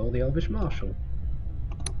Fellow the Elvish Marshal.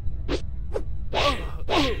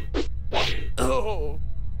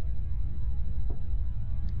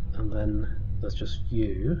 And then there's just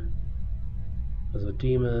you. There's a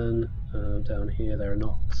demon down here. There are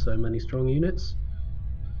not so many strong units.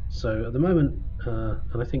 So at the moment,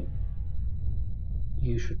 and I think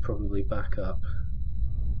you should probably back up.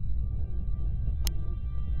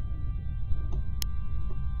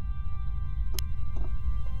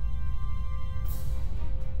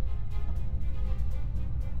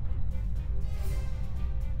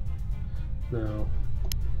 Now,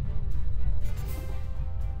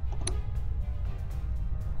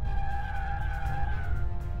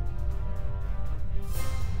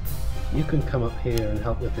 you can come up here and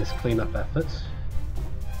help with this cleanup effort.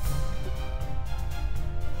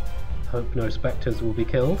 Hope no spectres will be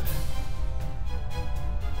killed.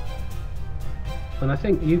 And I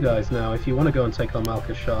think you guys now, if you want to go and take on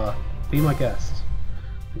Malka Shah, be my guest.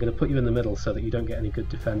 I'm going to put you in the middle so that you don't get any good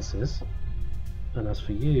defences. And as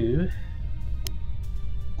for you,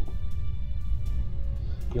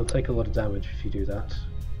 you'll take a lot of damage if you do that.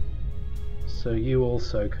 So you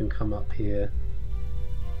also can come up here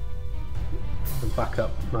and back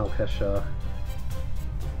up Malka Shah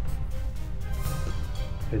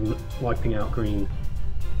in wiping out green.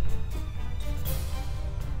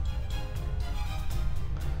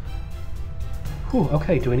 Whew,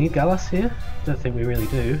 okay, do we need Gallas here? Don't think we really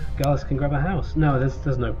do. Gallas can grab a house. No,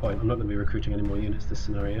 there's no point. I'm not going to be recruiting any more units this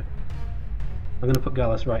scenario. I'm going to put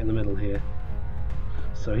Gallas right in the middle here,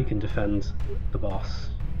 so he can defend the boss.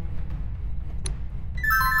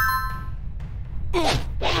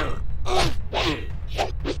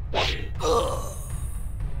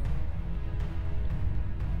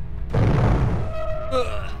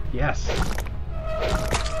 Yes!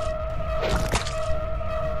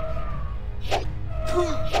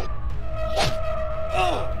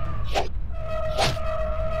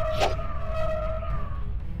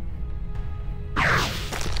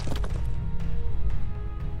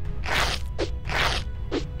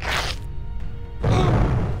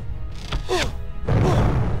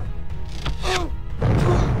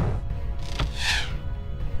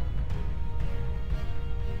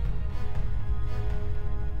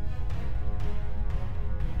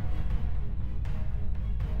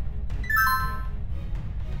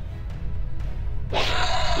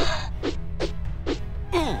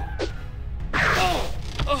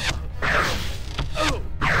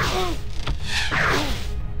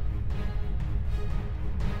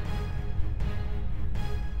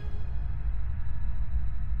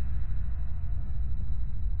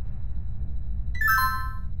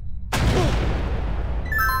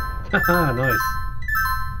 Haha, nice.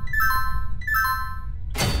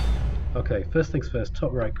 Okay, first things first,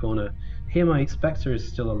 top right corner. Here my Spectre is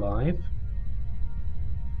still alive.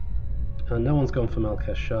 And no one's gone for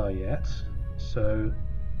Malka Shah yet, so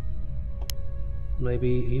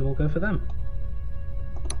maybe he will go for them.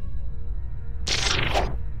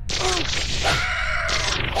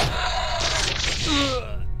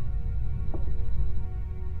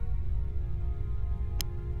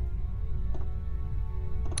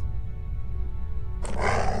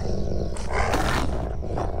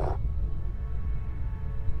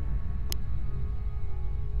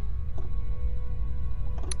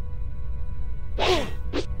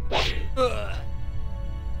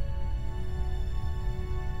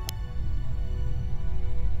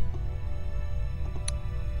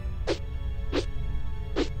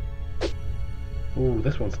 Ooh,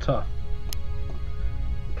 this one's tough.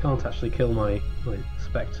 I can't actually kill my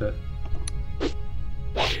Spectre.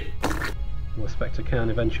 My Spectre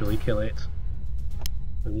can eventually kill it.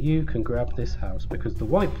 And you can grab this house, because the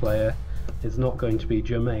white player is not going to be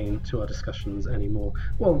germane to our discussions anymore.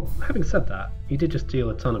 Well, having said that, he did just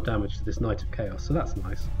deal a ton of damage to this Knight of Chaos, so that's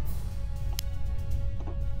nice.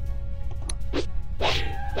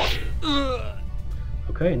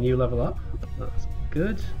 Okay, a new level up. That's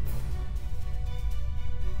good.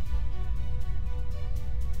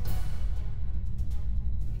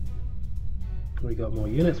 We got more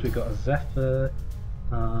units, we got a Zephyr.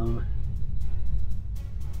 Now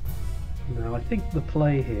I think the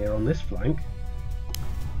play here on this flank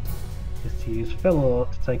is to use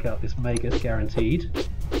Felor to take out this Magus, guaranteed.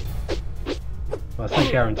 Well, I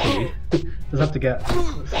say guaranteed. Does have to get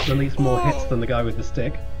at least more hits than the guy with the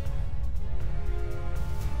stick.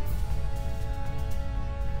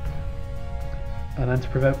 And then to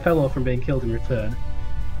prevent Felor from being killed in return,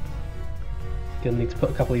 gonna need to put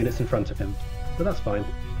a couple of units in front of him. But that's fine.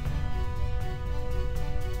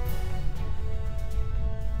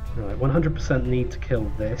 Right, 100% need to kill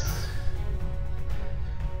this.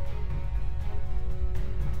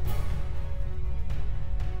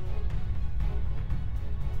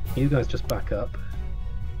 You guys just back up.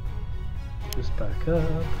 Just back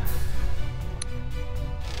up.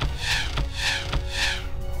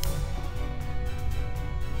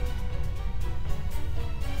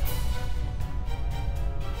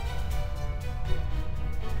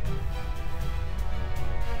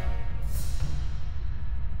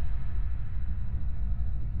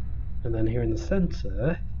 And then here in the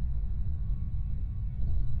center,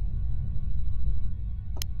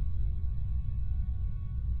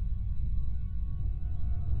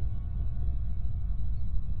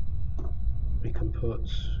 we can put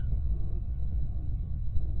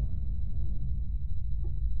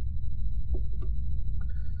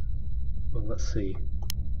well, let's see.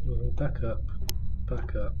 Back up,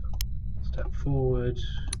 step forward,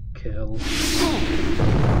 kill.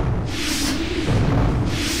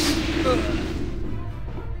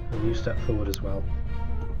 And you step forward as well.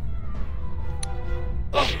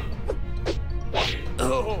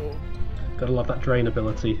 Gotta love that drain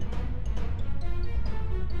ability.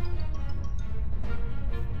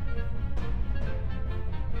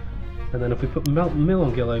 And then if we put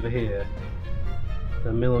Milongil over here,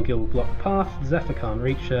 then Milongil will block the path, Zephyr can't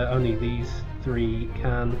reach her, only these three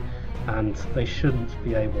can, and they shouldn't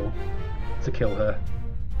be able to kill her.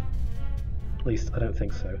 At least I don't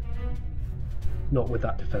think so. Not with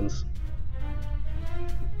that defense.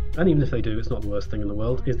 And even if they do, it's not the worst thing in the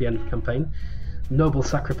world. It's the end of the campaign. Noble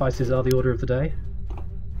sacrifices are the order of the day.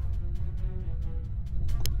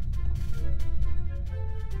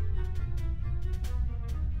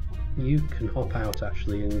 You can hop out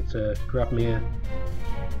actually and grab me a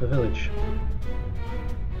village.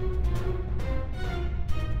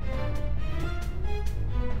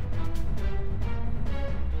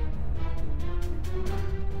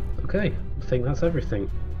 Okay, I think that's everything.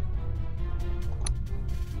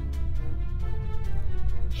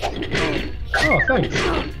 Oh, thanks!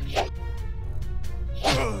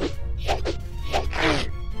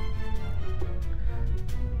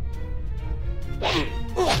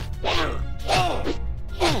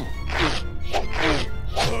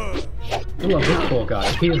 I love this poor guy.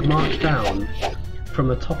 He has marched down from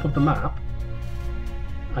the top of the map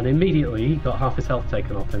and immediately got half his health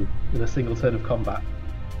taken off him in a single turn of combat.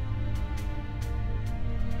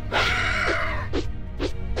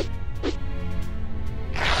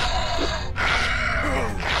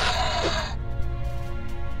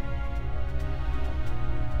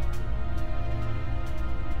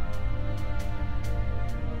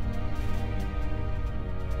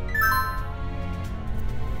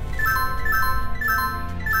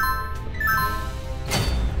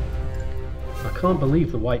 I can't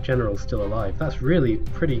believe the White General's still alive. That's really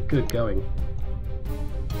pretty good going.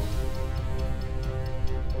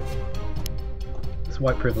 It's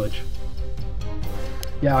white privilege.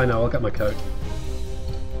 Yeah, I know, I'll get my coat.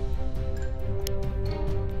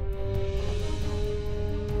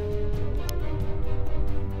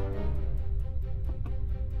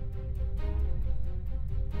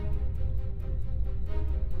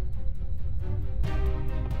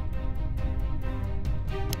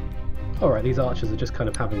 Alright, these archers are just kind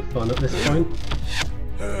of having fun at this point.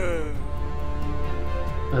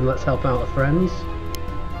 And let's help out our friends.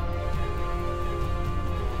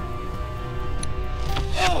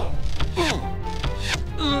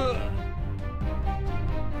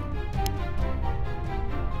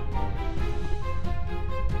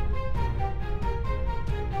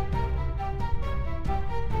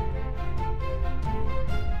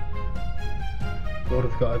 What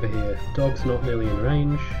have we got over here? Dog's not nearly in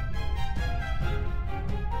range.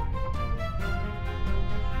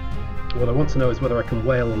 What I want to know is whether I can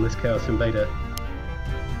wail on this Chaos Invader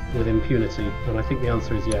with impunity, and I think the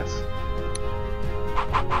answer is yes.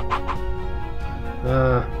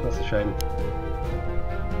 Ah, that's a shame.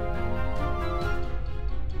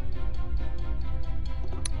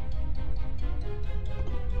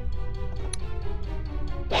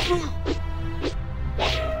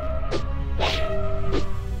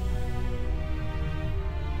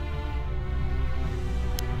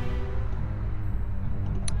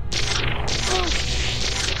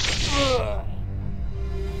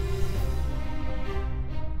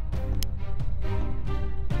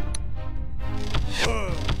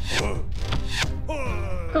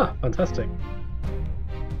 Ah, fantastic.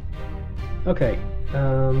 Okay,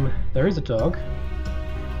 there is a dog.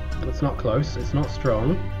 It's not close, it's not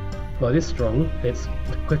strong. Well, it is strong, it's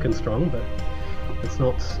quick and strong, but it's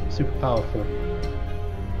not super powerful.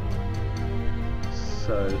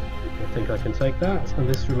 So, I think I can take that, and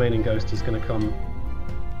this remaining ghost is going to come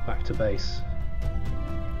back to base.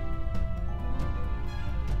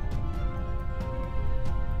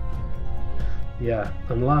 Yeah,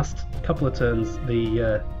 and last couple of turns,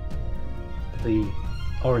 the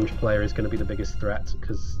orange player is going to be the biggest threat,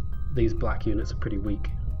 because these black units are pretty weak.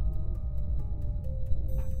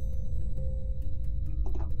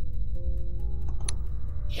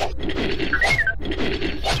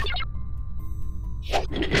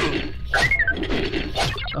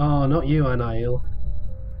 Oh, not you, Anail.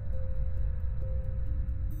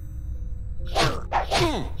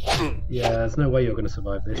 Yeah, there's no way you're going to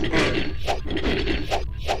survive this.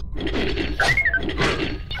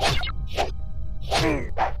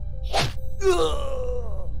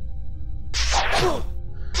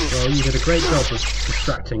 Well, you did a great job of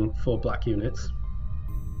distracting 4 black units.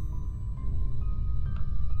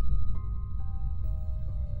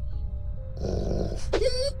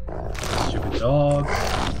 Stupid dogs.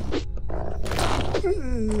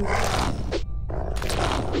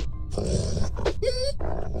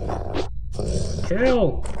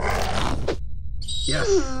 Kill! Yes!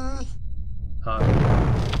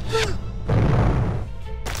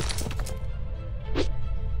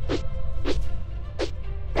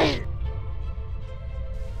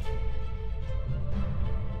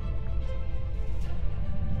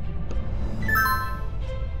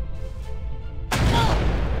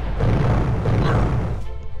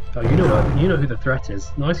 Oh, you know what? You know who the threat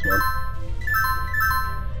is. Nice one.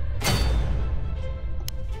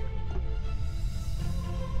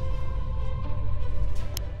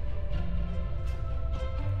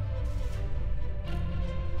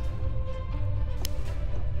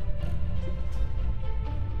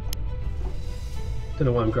 Don't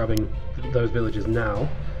know why I'm grabbing those villagers now.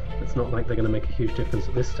 It's not like they're going to make a huge difference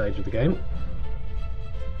at this stage of the game.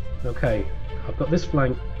 Okay, I've got this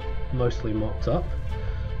flank mostly mopped up.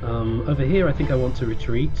 Over here I think I want to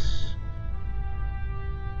retreat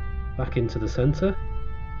back into the centre.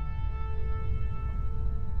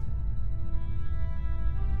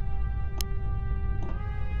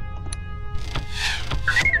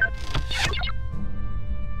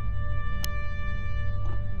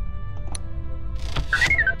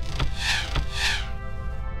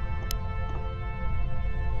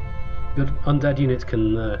 Good undead units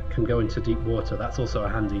can go into deep water. That's also a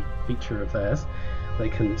handy feature of theirs. They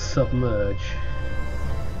can submerge.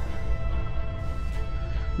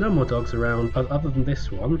 No more dogs around other than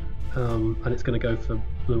this one, and it's going to go for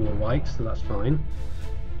blue or white, so that's fine.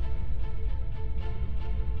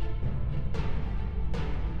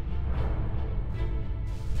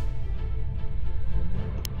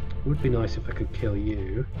 It would be nice if I could kill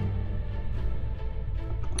you.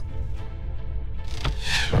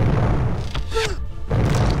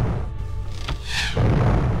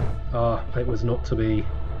 Ah, it was not to be.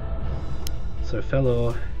 So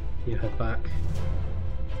fellow, you head back.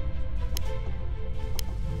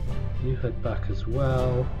 You head back as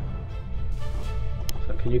well.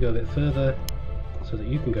 So can you go a bit further so that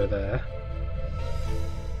you can go there?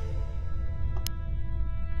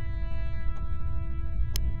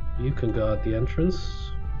 You can guard the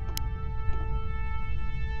entrance.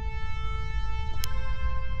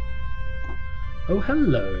 Oh,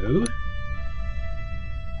 hello.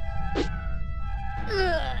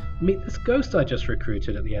 Meet this ghost I just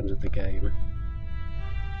recruited at the end of the game.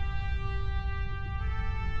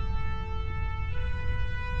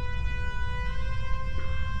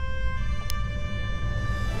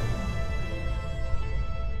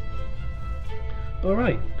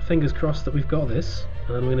 Alright, fingers crossed that we've got this,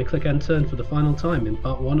 and we're going to click end turn for the final time in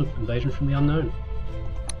part 1 of Invasion from the Unknown.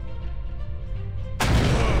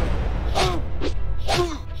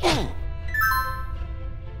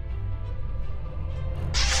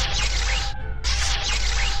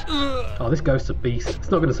 Oh, this ghost's a beast.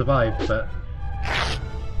 It's not going to survive, but...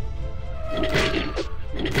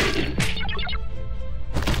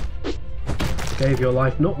 Gave your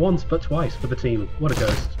life not once but twice for the team. What a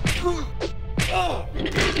ghost.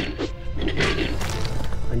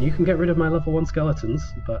 And you can get rid of my level 1 skeletons,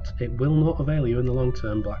 but it will not avail you in the long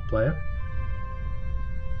term, black player.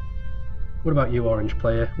 What about you, orange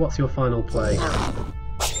player? What's your final play?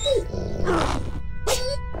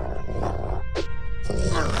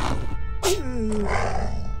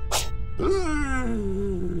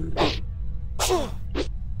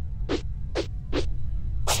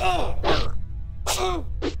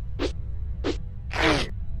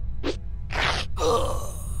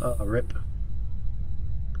 Rip.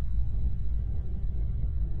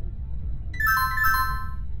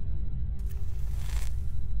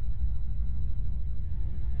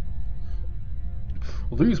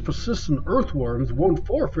 These persistent earthworms won't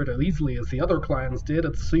forfeit as easily as the other clans did,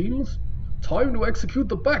 it seems. Time to execute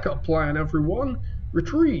the backup plan, everyone!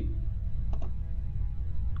 Retreat!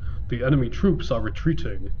 The enemy troops are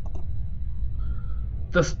retreating.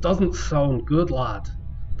 This doesn't sound good, lad.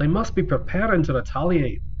 They must be preparing to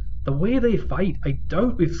retaliate. The way they fight, I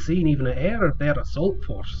doubt we've seen even an heir of their assault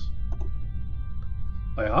force.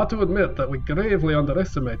 I had to admit that we gravely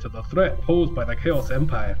underestimated the threat posed by the Chaos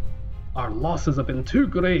Empire. Our losses have been too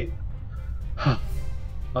great.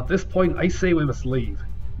 At this point, I say we must leave.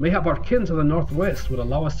 Mayhap our kin to the northwest would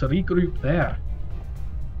allow us to regroup there.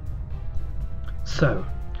 So,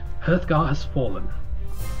 Herthgar has fallen.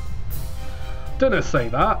 Didn't say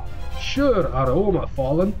that. Sure, our home has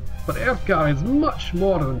fallen, but Herthgar is much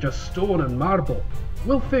more than just stone and marble.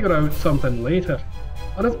 We'll figure out something later.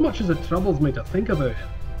 And as much as it troubles me to think about it,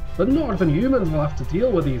 the northern humans will have to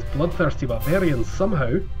deal with these bloodthirsty barbarians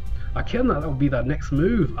somehow. I ken that will be their next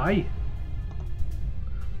move, aye.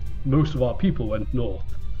 Most of our people went north.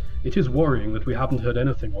 It is worrying that we haven't heard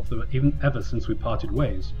anything of them even ever since we parted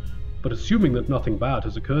ways, but assuming that nothing bad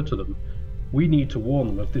has occurred to them, we need to warn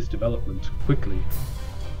them of this development quickly.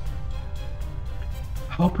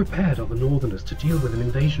 How prepared are the Northerners to deal with an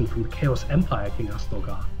invasion from the Chaos Empire, King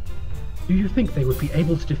Asthorgar? Do you think they would be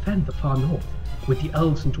able to defend the far north, with the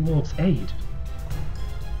elves and dwarves' aid?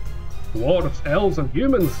 Dwarves, elves and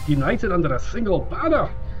humans united under a single banner?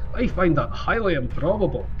 I find that highly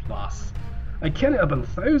improbable, lass. I ken it have been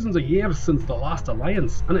thousands of years since the last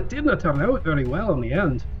alliance, and it didn't turn out very well in the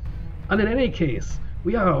end. And in any case,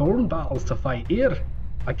 we have our own battles to fight here.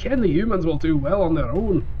 I ken the humans will do well on their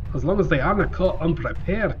own, as long as they aren't caught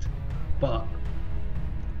unprepared, but...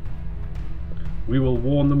 We will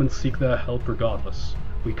warn them and seek their help regardless.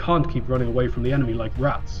 We can't keep running away from the enemy like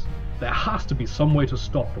rats. There has to be some way to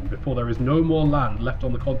stop them before there is no more land left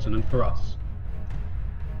on the continent for us.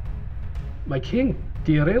 My king,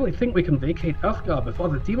 do you really think we can vacate Herthgar before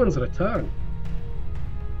the demons return?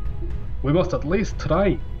 We must at least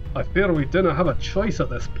try. I fear we didn't have a choice at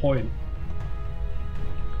this point.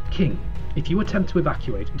 King, if you attempt to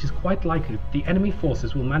evacuate, it is quite likely that the enemy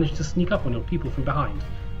forces will manage to sneak up on your people from behind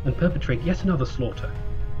and perpetrate yet another slaughter.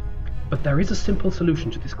 But there is a simple solution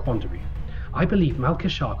to this quandary. I believe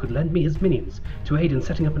Malkishar could lend me his minions to aid in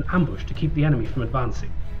setting up an ambush to keep the enemy from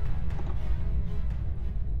advancing.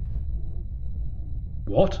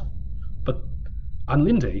 What? But...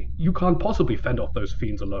 Anlinde, you can't possibly fend off those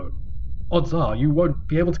fiends alone. Odds are you won't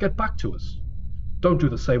be able to get back to us. Don't do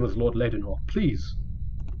the same as Lord Ledenor, please.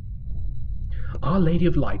 Our Lady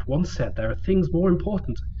of Light once said there are things more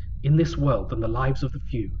important in this world than the lives of the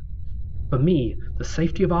few. For me, the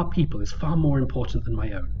safety of our people is far more important than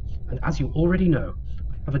my own, and as you already know,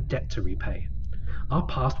 I have a debt to repay. Our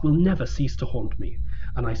past will never cease to haunt me,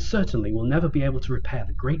 and I certainly will never be able to repair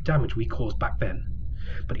the great damage we caused back then.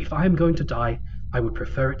 But if I am going to die, I would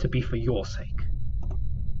prefer it to be for your sake.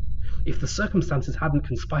 If the circumstances hadn't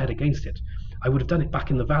conspired against it, I would have done it back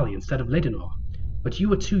in the valley instead of Ledenor. But you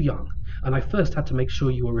were too young, and I first had to make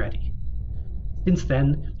sure you were ready. Since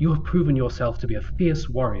then, you have proven yourself to be a fierce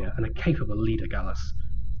warrior and a capable leader, Gallus.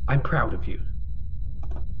 I'm proud of you.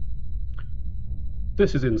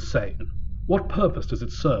 This is insane. What purpose does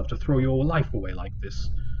it serve to throw your life away like this?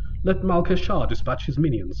 Let Malkesh Shah dispatch his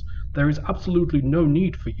minions. There is absolutely no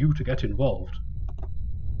need for you to get involved.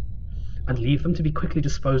 And leave them to be quickly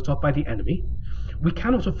disposed of by the enemy? We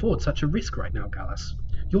cannot afford such a risk right now, Gallus.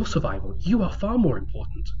 Your survival, you are far more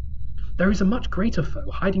important. There is a much greater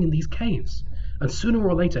foe hiding in these caves, and sooner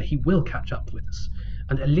or later he will catch up with us,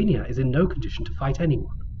 and Elinia is in no condition to fight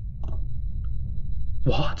anyone.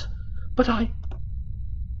 What? But I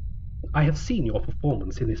have seen your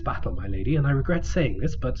performance in this battle, my lady, and I regret saying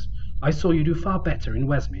this, but I saw you do far better in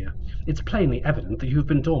Wesmere. It's plainly evident that you have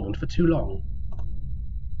been dormant for too long.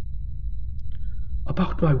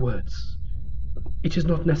 About my words, it is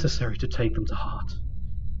not necessary to take them to heart.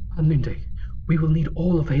 And Linde, we will need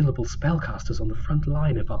all available spellcasters on the front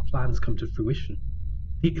line if our plans come to fruition.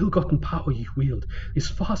 The ill-gotten power you wield is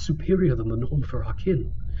far superior than the norm for our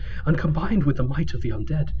kin, and combined with the might of the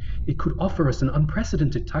undead, it could offer us an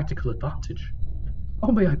unprecedented tactical advantage.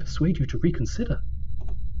 How may I persuade you to reconsider?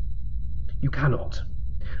 You cannot.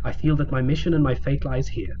 I feel that my mission and my fate lies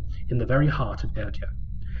here, in the very heart of Herthgar.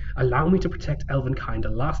 Allow me to protect Elvenkind a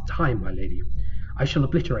last time, my lady. I shall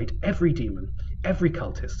obliterate every demon, every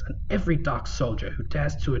cultist, and every dark soldier who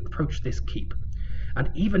dares to approach this keep. And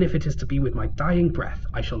even if it is to be with my dying breath,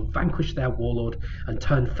 I shall vanquish their warlord and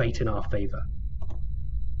turn fate in our favor.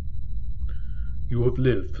 You have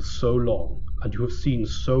lived for so long, and you have seen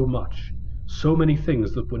so much, so many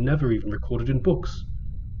things that were never even recorded in books.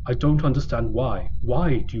 I don't understand why.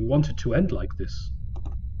 Why do you want it to end like this?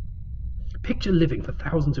 Picture living for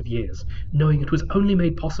thousands of years, knowing it was only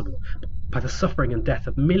made possible by the suffering and death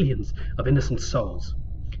of millions of innocent souls.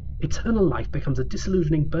 Eternal life becomes a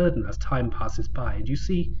disillusioning burden as time passes by, and you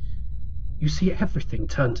see everything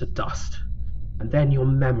turn to dust, and then your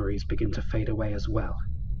memories begin to fade away as well.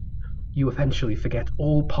 You eventually forget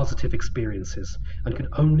all positive experiences and can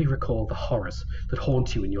only recall the horrors that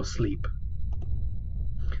haunt you in your sleep.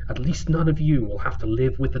 At least none of you will have to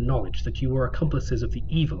live with the knowledge that you were accomplices of the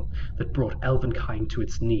evil that brought Elvenkind to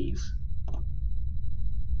its knees.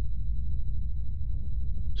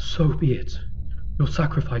 So be it. Your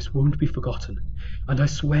sacrifice won't be forgotten, and I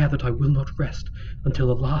swear that I will not rest until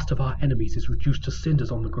the last of our enemies is reduced to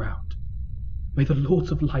cinders on the ground. May the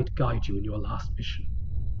Lords of Light guide you in your last mission.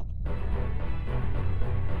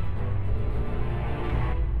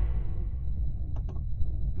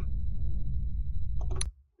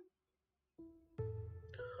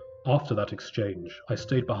 After that exchange, I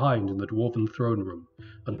stayed behind in the dwarven throne room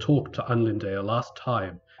and talked to Anlinde a last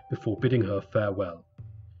time before bidding her farewell.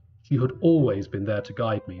 She had always been there to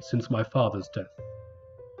guide me since my father's death.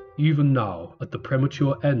 Even now, at the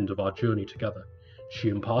premature end of our journey together, she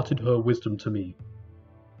imparted her wisdom to me.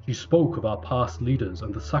 She spoke of our past leaders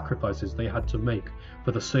and the sacrifices they had to make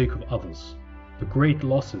for the sake of others, the great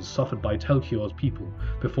losses suffered by Telkior's people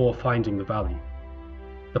before finding the valley,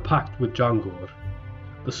 the pact with Jangor,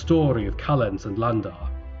 the story of Callens and Landar,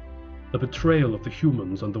 the betrayal of the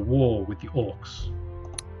humans and the war with the orcs.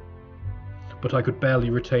 But I could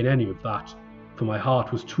barely retain any of that, for my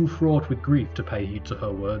heart was too fraught with grief to pay heed to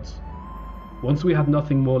her words. Once we had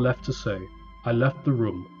nothing more left to say, I left the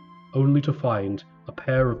room, only to find a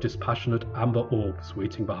pair of dispassionate amber orbs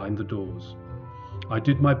waiting behind the doors. I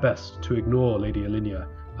did my best to ignore Lady Elinia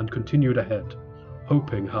and continued ahead,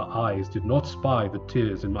 hoping her eyes did not spy the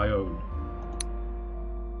tears in my own.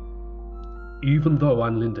 Even though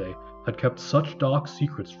Anlinde had kept such dark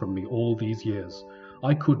secrets from me all these years,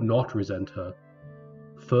 I could not resent her.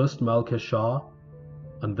 First Malkesh Shah,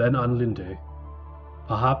 and then Anlinde.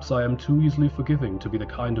 Perhaps I am too easily forgiving to be the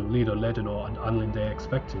kind of leader Ledinor and Anlinde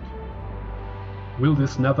expected. Will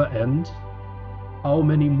this never end? How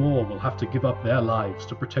many more will have to give up their lives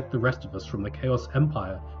to protect the rest of us from the Chaos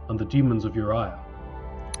Empire and the demons of Uriah?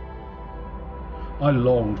 I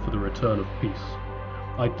longed for the return of peace.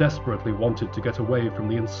 I desperately wanted to get away from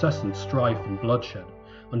the incessant strife and bloodshed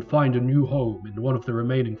and find a new home in one of the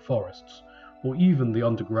remaining forests, or even the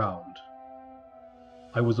underground.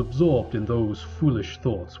 I was absorbed in those foolish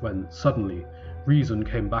thoughts when, suddenly, reason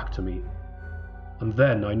came back to me. And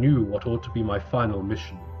then I knew what ought to be my final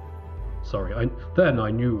mission. Then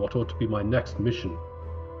I knew what ought to be my next mission,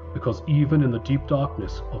 because even in the deep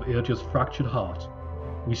darkness of Erdjar's fractured heart,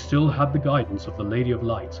 we still had the guidance of the Lady of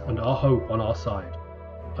Light and our hope on our side.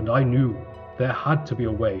 And I knew there had to be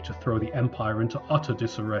a way to throw the Empire into utter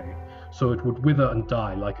disarray, so it would wither and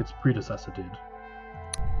die like its predecessor did.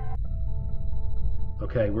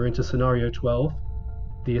 Okay, we're into scenario 12,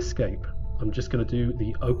 the escape. I'm just going to do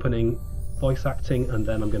the opening voice acting and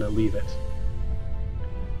then I'm going to leave it.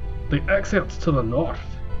 The exit's to the north.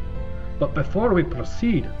 But before we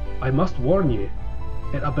proceed, I must warn you.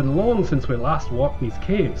 It had been long since we last walked these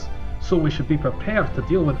caves, so we should be prepared to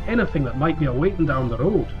deal with anything that might be awaiting down the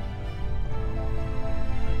road.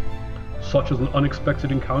 Such as an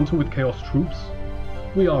unexpected encounter with Chaos troops?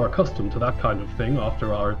 We are accustomed to that kind of thing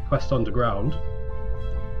after our quest underground.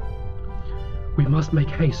 We must make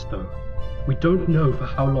haste, though. We don't know for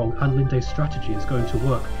how long Anlinde's strategy is going to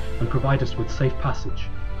work and provide us with safe passage.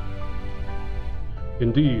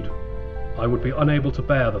 Indeed. I would be unable to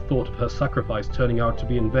bear the thought of her sacrifice turning out to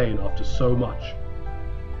be in vain after so much.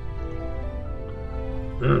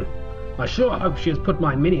 I sure hope she has put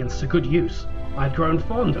my minions to good use. I'd grown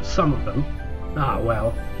fond of some of them. Ah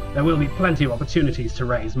well, there will be plenty of opportunities to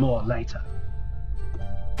raise more later.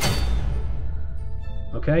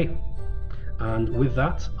 Okay, and with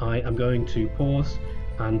that I am going to pause,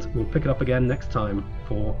 and we'll pick it up again next time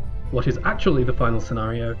for what is actually the final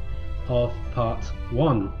scenario of part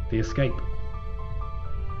 1, the escape.